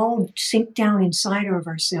can all sink down inside of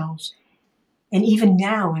ourselves. And even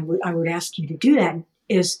now, I would ask you to do that,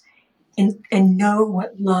 and know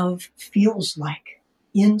what love feels like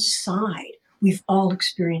inside. We've all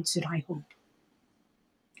experienced it, I hope.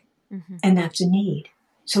 And that's a need.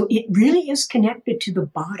 So it really is connected to the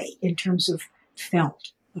body in terms of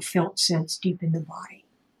a felt sense deep in the body.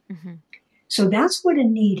 So that's what a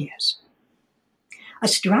need is. A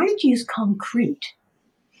strategy is concrete.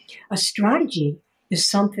 A strategy is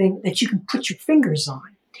something that you can put your fingers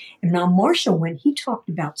on. And now Marshall, when he talked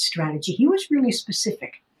about strategy, he was really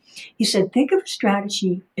specific. He said, think of a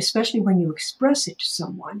strategy, especially when you express it to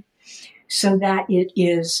someone, so that it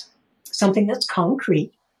is something that's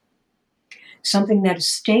concrete, something that is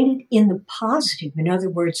stated in the positive. In other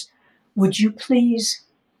words, would you please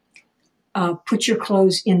put your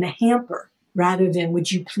clothes in the hamper rather than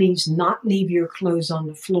would you please not leave your clothes on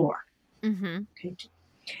the floor. Mm-hmm. Okay.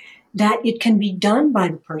 That it can be done by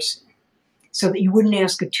the person so that you wouldn't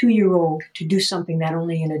ask a 2-year-old to do something that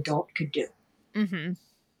only an adult could do. Mm-hmm.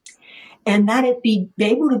 And that it be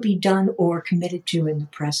able to be done or committed to in the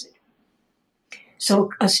present.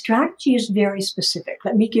 So a strategy is very specific.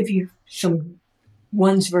 Let me give you some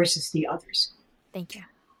ones versus the others. Thank you.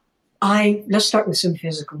 Let's start with some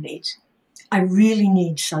physical needs. I really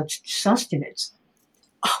need sustenance.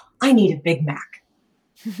 Oh, I need a Big Mac.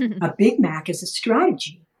 A Big Mac is a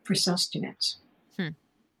strategy for sustenance.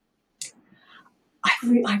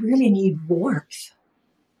 I really need warmth.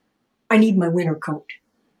 I need my winter coat.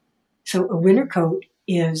 So a winter coat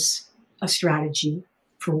is a strategy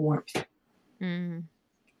for warmth. Mm.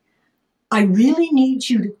 I really need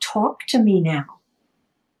you to talk to me now.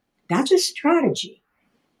 That's a strategy.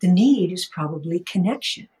 The need is probably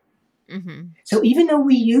connection. Mm-hmm. So even though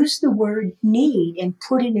we use the word need and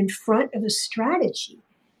put it in front of a strategy,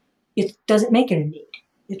 it doesn't make it a need.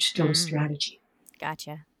 It's still a strategy.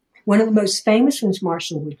 Gotcha. One of the most famous ones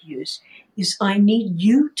Marshall would use is, I need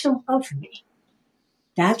you to love me.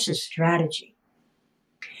 That's a strategy.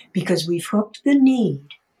 Because we've hooked the need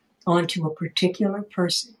onto a particular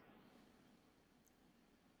person.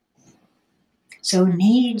 So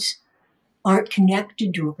needs aren't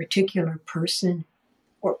connected to a particular person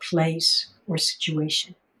or place or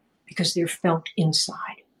situation because they're felt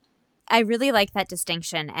inside. I really like that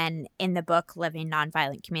distinction. And in the book, Living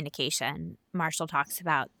Nonviolent Communication, Marshall talks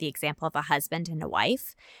about the example of a husband and a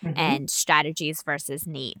wife and strategies versus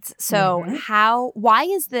needs. So why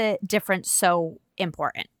is the difference so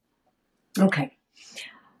important? Okay.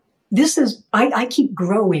 I keep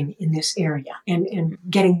growing in this area and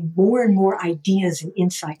getting more and more ideas and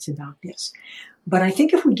insights about this. But I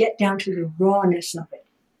think if we get down to the rawness of it,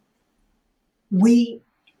 we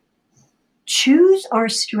choose our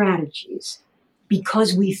strategies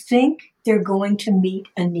because we think they're going to meet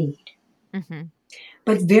a need. Mm-hmm.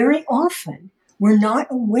 But very often, we're not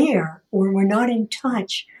aware or we're not in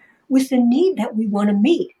touch with the need that we want to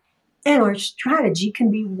meet. And our strategy can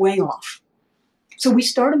be way off. So we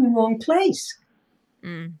start in the wrong place.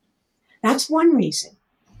 That's one reason.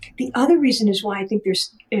 The other reason is why I think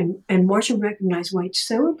and Marshall recognized why it's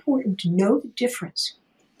so important to know the difference,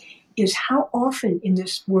 is how often in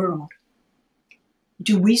this world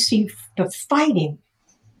do we see the fighting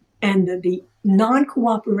and the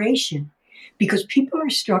non-cooperation because people are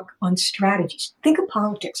stuck on strategies. Think of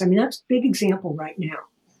politics. I mean, that's a big example right now.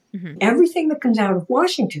 Mm-hmm. Everything that comes out of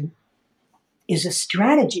Washington is a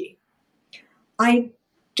strategy. I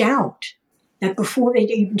doubt that before they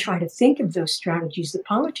even try to think of those strategies, the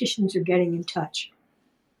politicians are getting in touch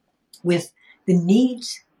with the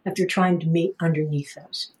needs that they're trying to meet underneath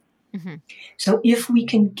those. Mm-hmm. So if we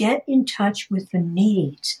can get in touch with the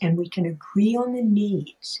needs and we can agree on the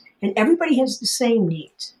needs, and everybody has the same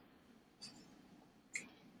needs,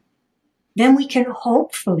 then we can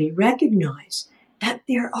hopefully recognize that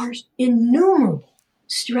there are innumerable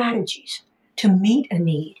strategies to meet a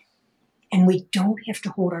need. And we don't have to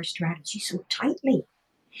hold our strategy so tightly.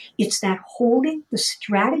 It's that holding the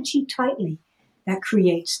strategy tightly that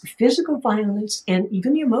creates the physical violence and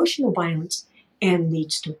even the emotional violence and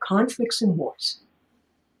leads to conflicts and wars.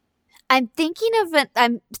 I'm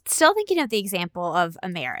still thinking of the example of a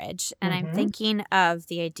marriage, and I'm thinking of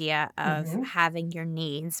the idea of having your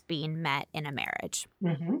needs being met in a marriage.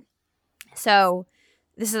 Mm-hmm. So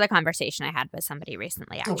this is a conversation I had with somebody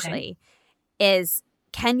recently, actually, is,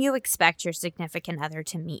 can you expect your significant other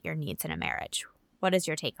to meet your needs in a marriage? What is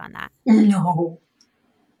your take on that? No.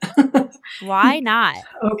 Why not?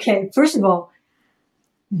 Okay, first of all,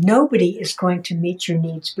 nobody is going to meet your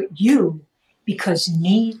needs but you, because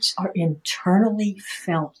needs are internally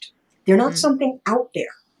felt. They're not something out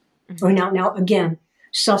there. Mm-hmm. Or now, again,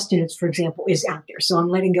 sustenance, for example, is out there. So I'm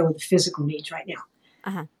letting go of the physical needs right now.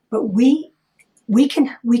 Uh-huh. But we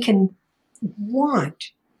can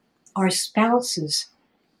want our spouses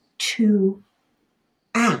to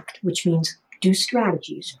act, which means do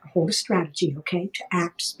strategies, hold a strategy, okay, to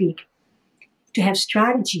act, speak, to have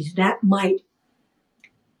strategies that might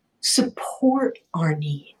support our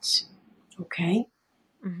needs, okay?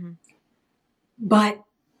 Mm-hmm. But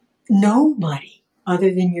nobody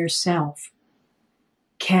other than yourself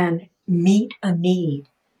can meet a need,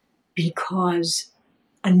 because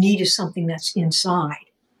a need is something that's inside.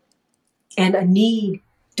 And a need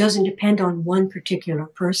doesn't depend on one particular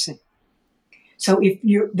person. So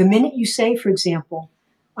the minute you say, for example,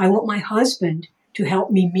 I want my husband to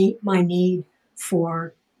help me meet my need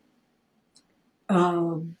for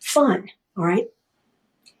fun, all right?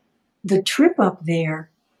 The trip up there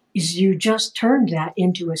is you just turned that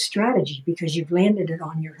into a strategy because you've landed it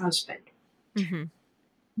on your husband. Mm-hmm.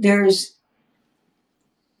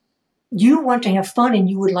 You want to have fun and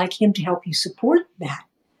you would like him to help you support that.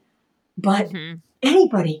 But Mm-hmm.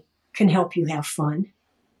 anybody can help you have fun.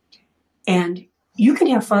 And you can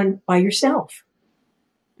have fun by yourself.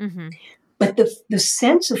 Mm-hmm. But the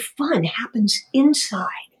sense of fun happens inside.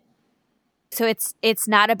 So it's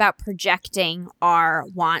not about projecting our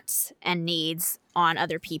wants and needs on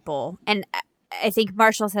other people. And I think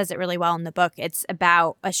Marshall says it really well in the book. It's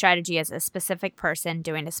about a strategy as a specific person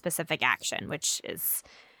doing a specific action, which is,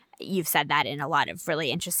 you've said that in a lot of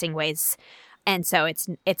really interesting ways. And so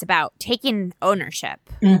it's about taking ownership,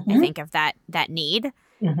 Mm-hmm. I think, of that need,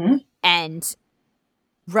 mm-hmm. and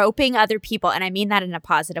roping other people, and I mean that in a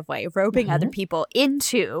positive way, roping mm-hmm. other people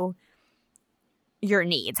into your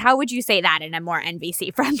needs. How would you say that in a more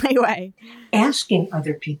NVC friendly way? Asking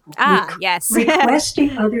other people. Yes.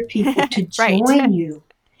 Requesting other people to Right. join you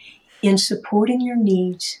in supporting your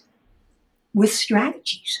needs with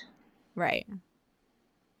strategies. Right.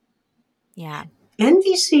 Yeah.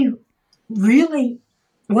 NVC really,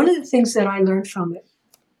 one of the things that I learned from it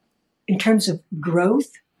in terms of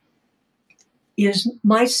growth is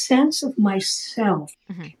my sense of myself.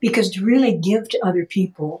 Mm-hmm. Because to really give to other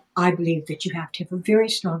people, I believe that you have to have a very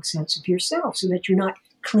strong sense of yourself so that you're not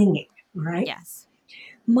clinging, right? Yes.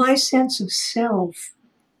 My sense of self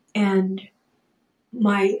and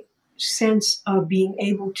my sense of being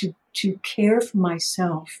able to care for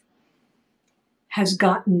myself has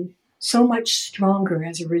gotten so much stronger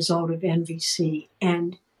as a result of NVC.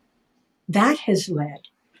 And that has led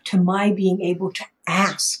to my being able to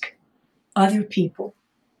ask other people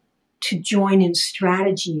to join in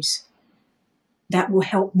strategies that will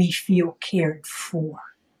help me feel cared for.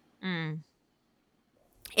 Mm.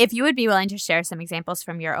 If you would be willing to share some examples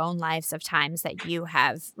from your own lives of times that you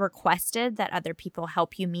have requested that other people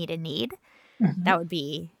help you meet a need, Mm-hmm. that would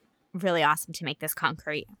be really awesome to make this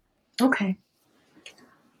concrete. Okay.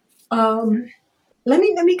 Let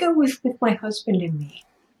me go with my husband and me,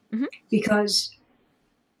 mm-hmm. because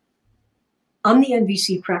I'm the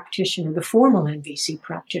NVC practitioner, the formal NVC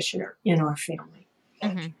practitioner in our family.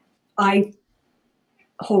 Mm-hmm. I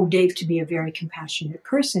hold Dave to be a very compassionate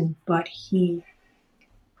person, but he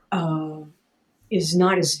is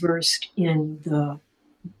not as versed in the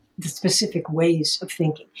specific ways of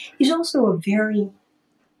thinking. He's also a very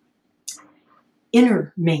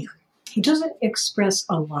inner man. He doesn't express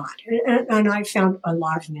a lot, and I found a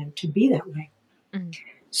lot of men to be that way. Mm-hmm.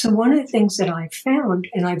 So one of the things that I've found,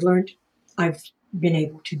 and I've been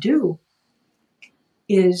able to do,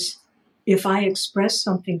 is if I express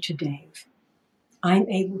something to Dave, I'm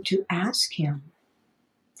able to ask him,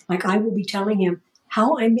 like I will be telling him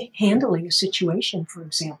how I'm handling a situation, for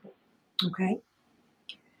example, okay?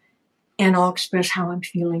 And I'll express how I'm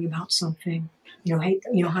feeling about something. Hey,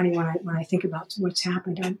 honey, when I think about what's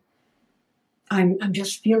happened, I'm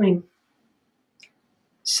just feeling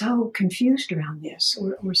so confused around this,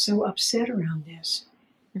 or so upset around this.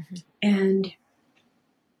 Mm-hmm. And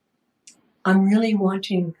I'm really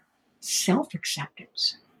wanting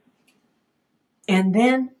self-acceptance. And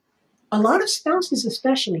then a lot of spouses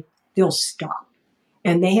especially, they'll stop.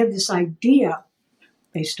 And they have this idea,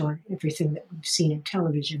 based on everything that we've seen in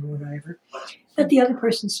television or whatever, that the other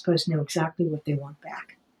person's supposed to know exactly what they want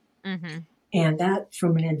back. Mm-hmm. And that,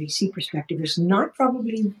 from an NVC perspective, is not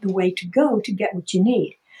probably the way to go to get what you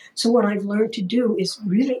need. So what I've learned to do is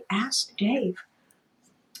really ask Dave,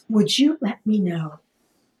 would you let me know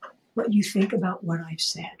what you think about what I've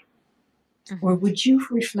said? Mm-hmm. Or would you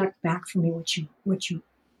reflect back for me what you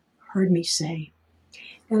heard me say?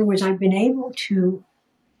 In other words, I've been able to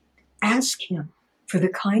ask him for the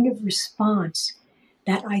kind of response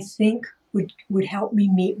that I think would help me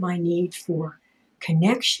meet my need for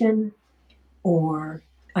connection or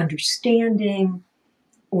understanding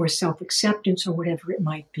or self-acceptance or whatever it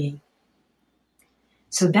might be.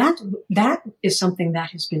 So that is something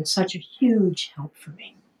that has been such a huge help for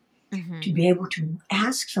me, mm-hmm. to be able to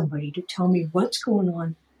ask somebody to tell me what's going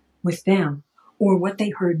on with them or what they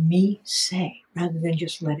heard me say rather than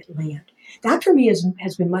just let it land. That for me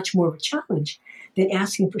has been much more of a challenge than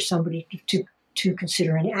asking for somebody to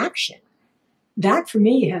consider an action. That for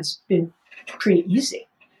me has been pretty easy.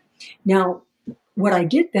 Now, what I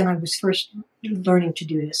did then, I was first learning to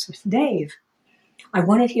do this with Dave. I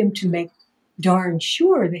wanted him to make darn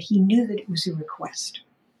sure that he knew that it was a request.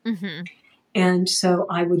 Mm-hmm. And so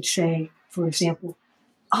I would say, for example,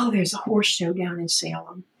 there's a horse show down in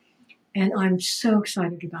Salem. And I'm so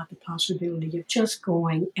excited about the possibility of just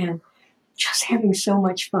going and just having so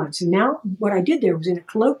much fun. So now what I did there was, in a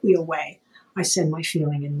colloquial way, I said my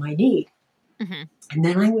feeling and my need. Mm-hmm. And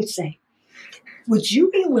then I would say, would you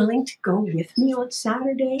be willing to go with me on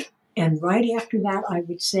Saturday? And right after that, I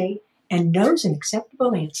would say, and no's an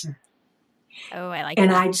acceptable answer. Oh, I like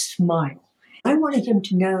and that. I'd smile. I wanted him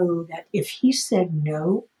to know that if he said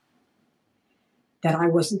no, that I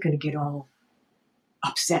wasn't going to get all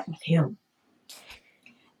upset with him.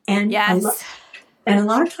 And yes. And a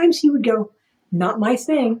lot of times he would go, not my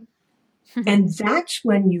thing. And that's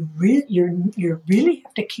when you really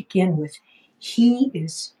have to kick in with he,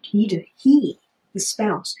 the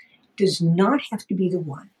spouse, does not have to be the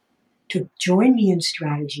one to join me in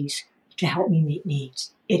strategies to help me meet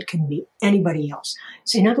needs. It can be anybody else.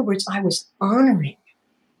 So in other words, I was honoring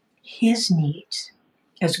his needs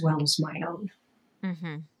as well as my own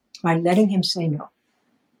by letting him say no.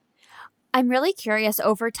 I'm really curious,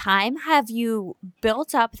 over time, have you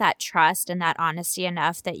built up that trust and that honesty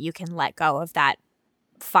enough that you can let go of that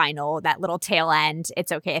little tail end,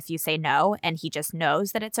 it's okay if you say no, and he just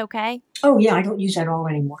knows that it's okay? Oh, yeah, I don't use that all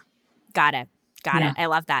anymore. Got it. I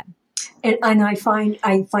love that. And I find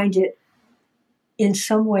it in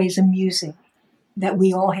some ways amusing that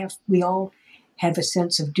we all have a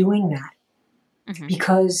sense of doing that.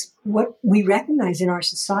 Because what we recognize in our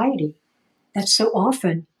society, that so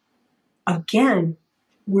often, again,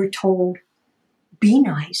 we're told, be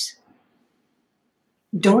nice.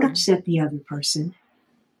 Don't upset the other person.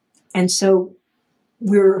 And so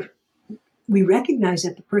we recognize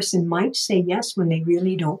that the person might say yes when they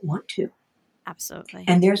really don't want to. Absolutely.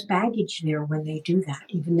 And there's baggage there when they do that,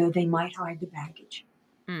 even though they might hide the baggage.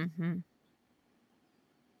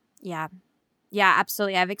 Yeah. Yeah,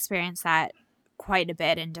 absolutely. I've experienced that quite a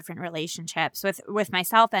bit in different relationships with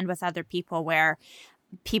myself and with other people, where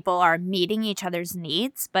people are meeting each other's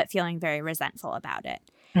needs but feeling very resentful about it.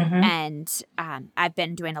 And I've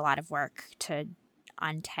been doing a lot of work to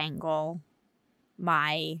untangle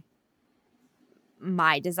my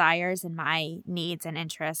desires and my needs and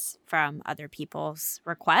interests from other people's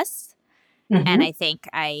requests. And I think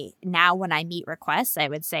now when I meet requests, I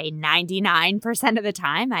would say 99% of the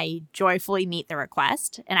time I joyfully meet the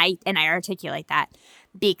request. And I articulate that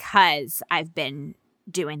because I've been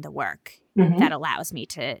doing the work that allows me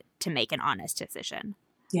to make an honest decision.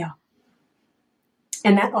 Yeah.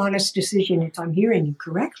 And that honest decision, if I'm hearing you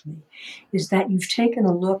correctly, is that you've taken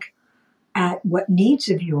a look at what needs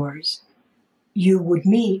of yours you would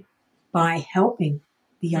meet by helping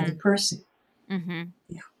the other person.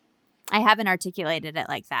 Yeah. I haven't articulated it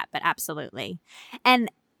like that, but absolutely.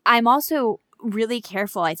 And I'm also really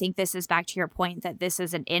careful. I think this is back to your point that this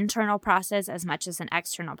is an internal process as much as an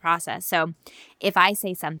external process. So if I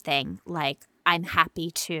say something like, I'm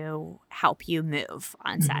happy to help you move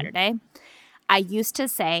on Saturday, I used to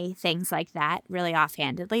say things like that really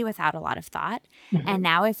offhandedly without a lot of thought. And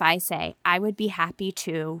now if I say, I would be happy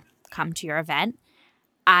to come to your event,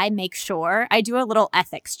 I make sure I do a little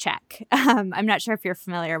ethics check. I'm not sure if you're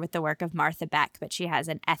familiar with the work of Martha Beck, but she has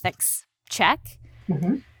an ethics check.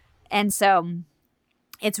 And so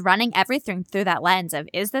it's running everything through that lens of,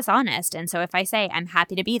 is this honest? And so if I say, I'm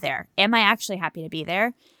happy to be there, am I actually happy to be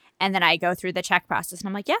there? And then I go through the check process and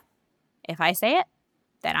I'm like, yeah, if I say it,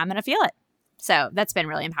 then I'm going to feel it. So that's been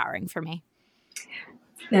really empowering for me.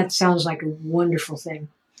 That sounds like a wonderful thing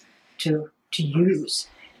to use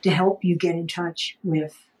to help you get in touch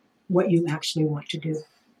with what you actually want to do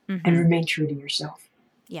and remain true to yourself.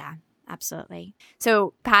 Yeah, absolutely.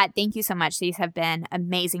 So, Pat, thank you so much. These have been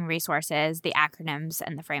amazing resources. The acronyms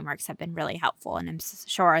and the frameworks have been really helpful, and I'm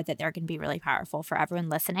sure that they're going to be really powerful for everyone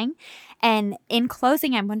listening. And in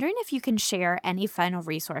closing, I'm wondering if you can share any final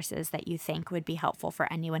resources that you think would be helpful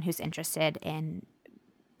for anyone who's interested in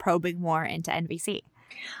probing more into NVC.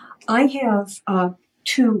 I have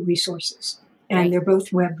 2 resources. And they're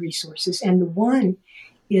both web resources. And the one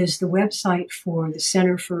is the website for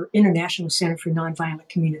the International Center for Nonviolent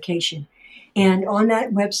Communication. And on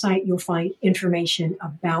that website, you'll find information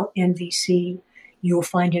about NVC. You'll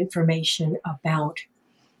find information about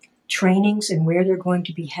trainings and where they're going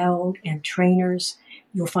to be held and trainers.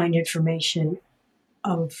 You'll find information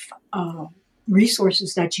of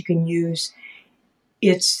resources that you can use.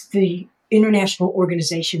 It's the International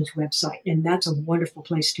Organization's website, and that's a wonderful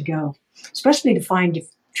place to go, especially to find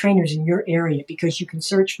trainers in your area, because you can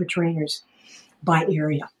search for trainers by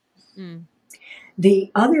area.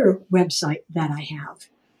 The other website that I have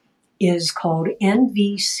is called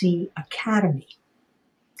NVC Academy.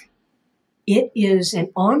 It is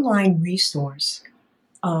an online resource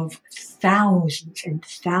of thousands and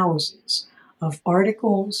thousands of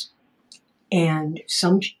articles and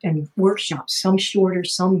workshops, some shorter,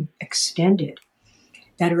 some extended,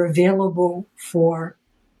 that are available for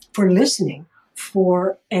for listening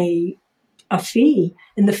for a fee.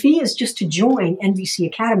 And the fee is just to join NVC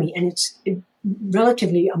Academy, and it's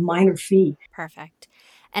relatively a minor fee. Perfect.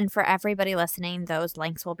 And for everybody listening, those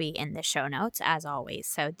links will be in the show notes as always.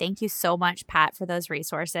 So thank you so much, Pat, for those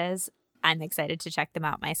resources. I'm excited to check them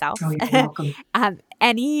out myself. Oh, you're welcome.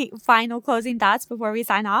 Any final closing thoughts before we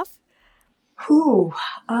sign off?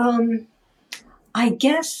 I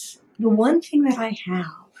guess the one thing that I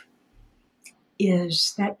have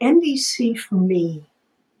is that NVC for me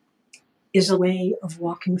is a way of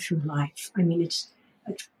walking through life. I mean, it's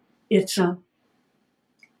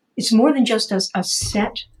more than just a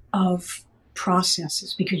set of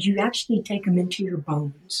processes, because you actually take them into your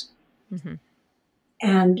bones. Mm-hmm.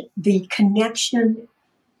 And the connection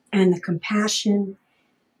and the compassion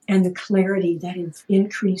and the clarity that have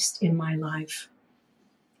increased in my life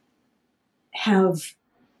have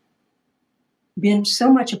been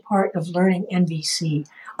so much a part of learning NVC.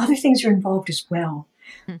 Other things are involved as well.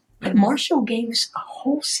 Mm-hmm. But Marshall gave us a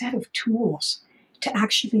whole set of tools to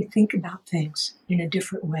actually think about things in a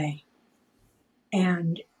different way.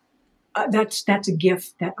 And that's a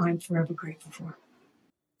gift that I'm forever grateful for.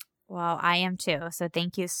 Well, I am too. So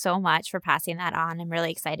thank you so much for passing that on. I'm really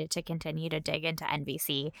excited to continue to dig into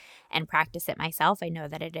NVC and practice it myself. I know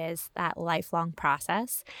that it is that lifelong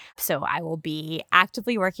process. So I will be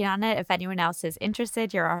actively working on it. If anyone else is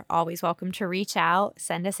interested, you're always welcome to reach out,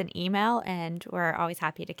 send us an email, and we're always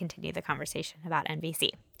happy to continue the conversation about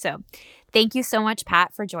NVC. So thank you so much,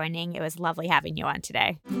 Pat, for joining. It was lovely having you on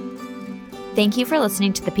today. Thank you for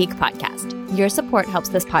listening to the Pique Podcast. Your support helps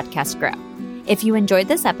this podcast grow. If you enjoyed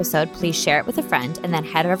this episode, please share it with a friend and then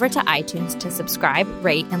head over to iTunes to subscribe,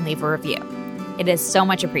 rate, and leave a review. It is so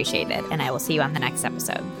much appreciated, and I will see you on the next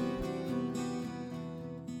episode.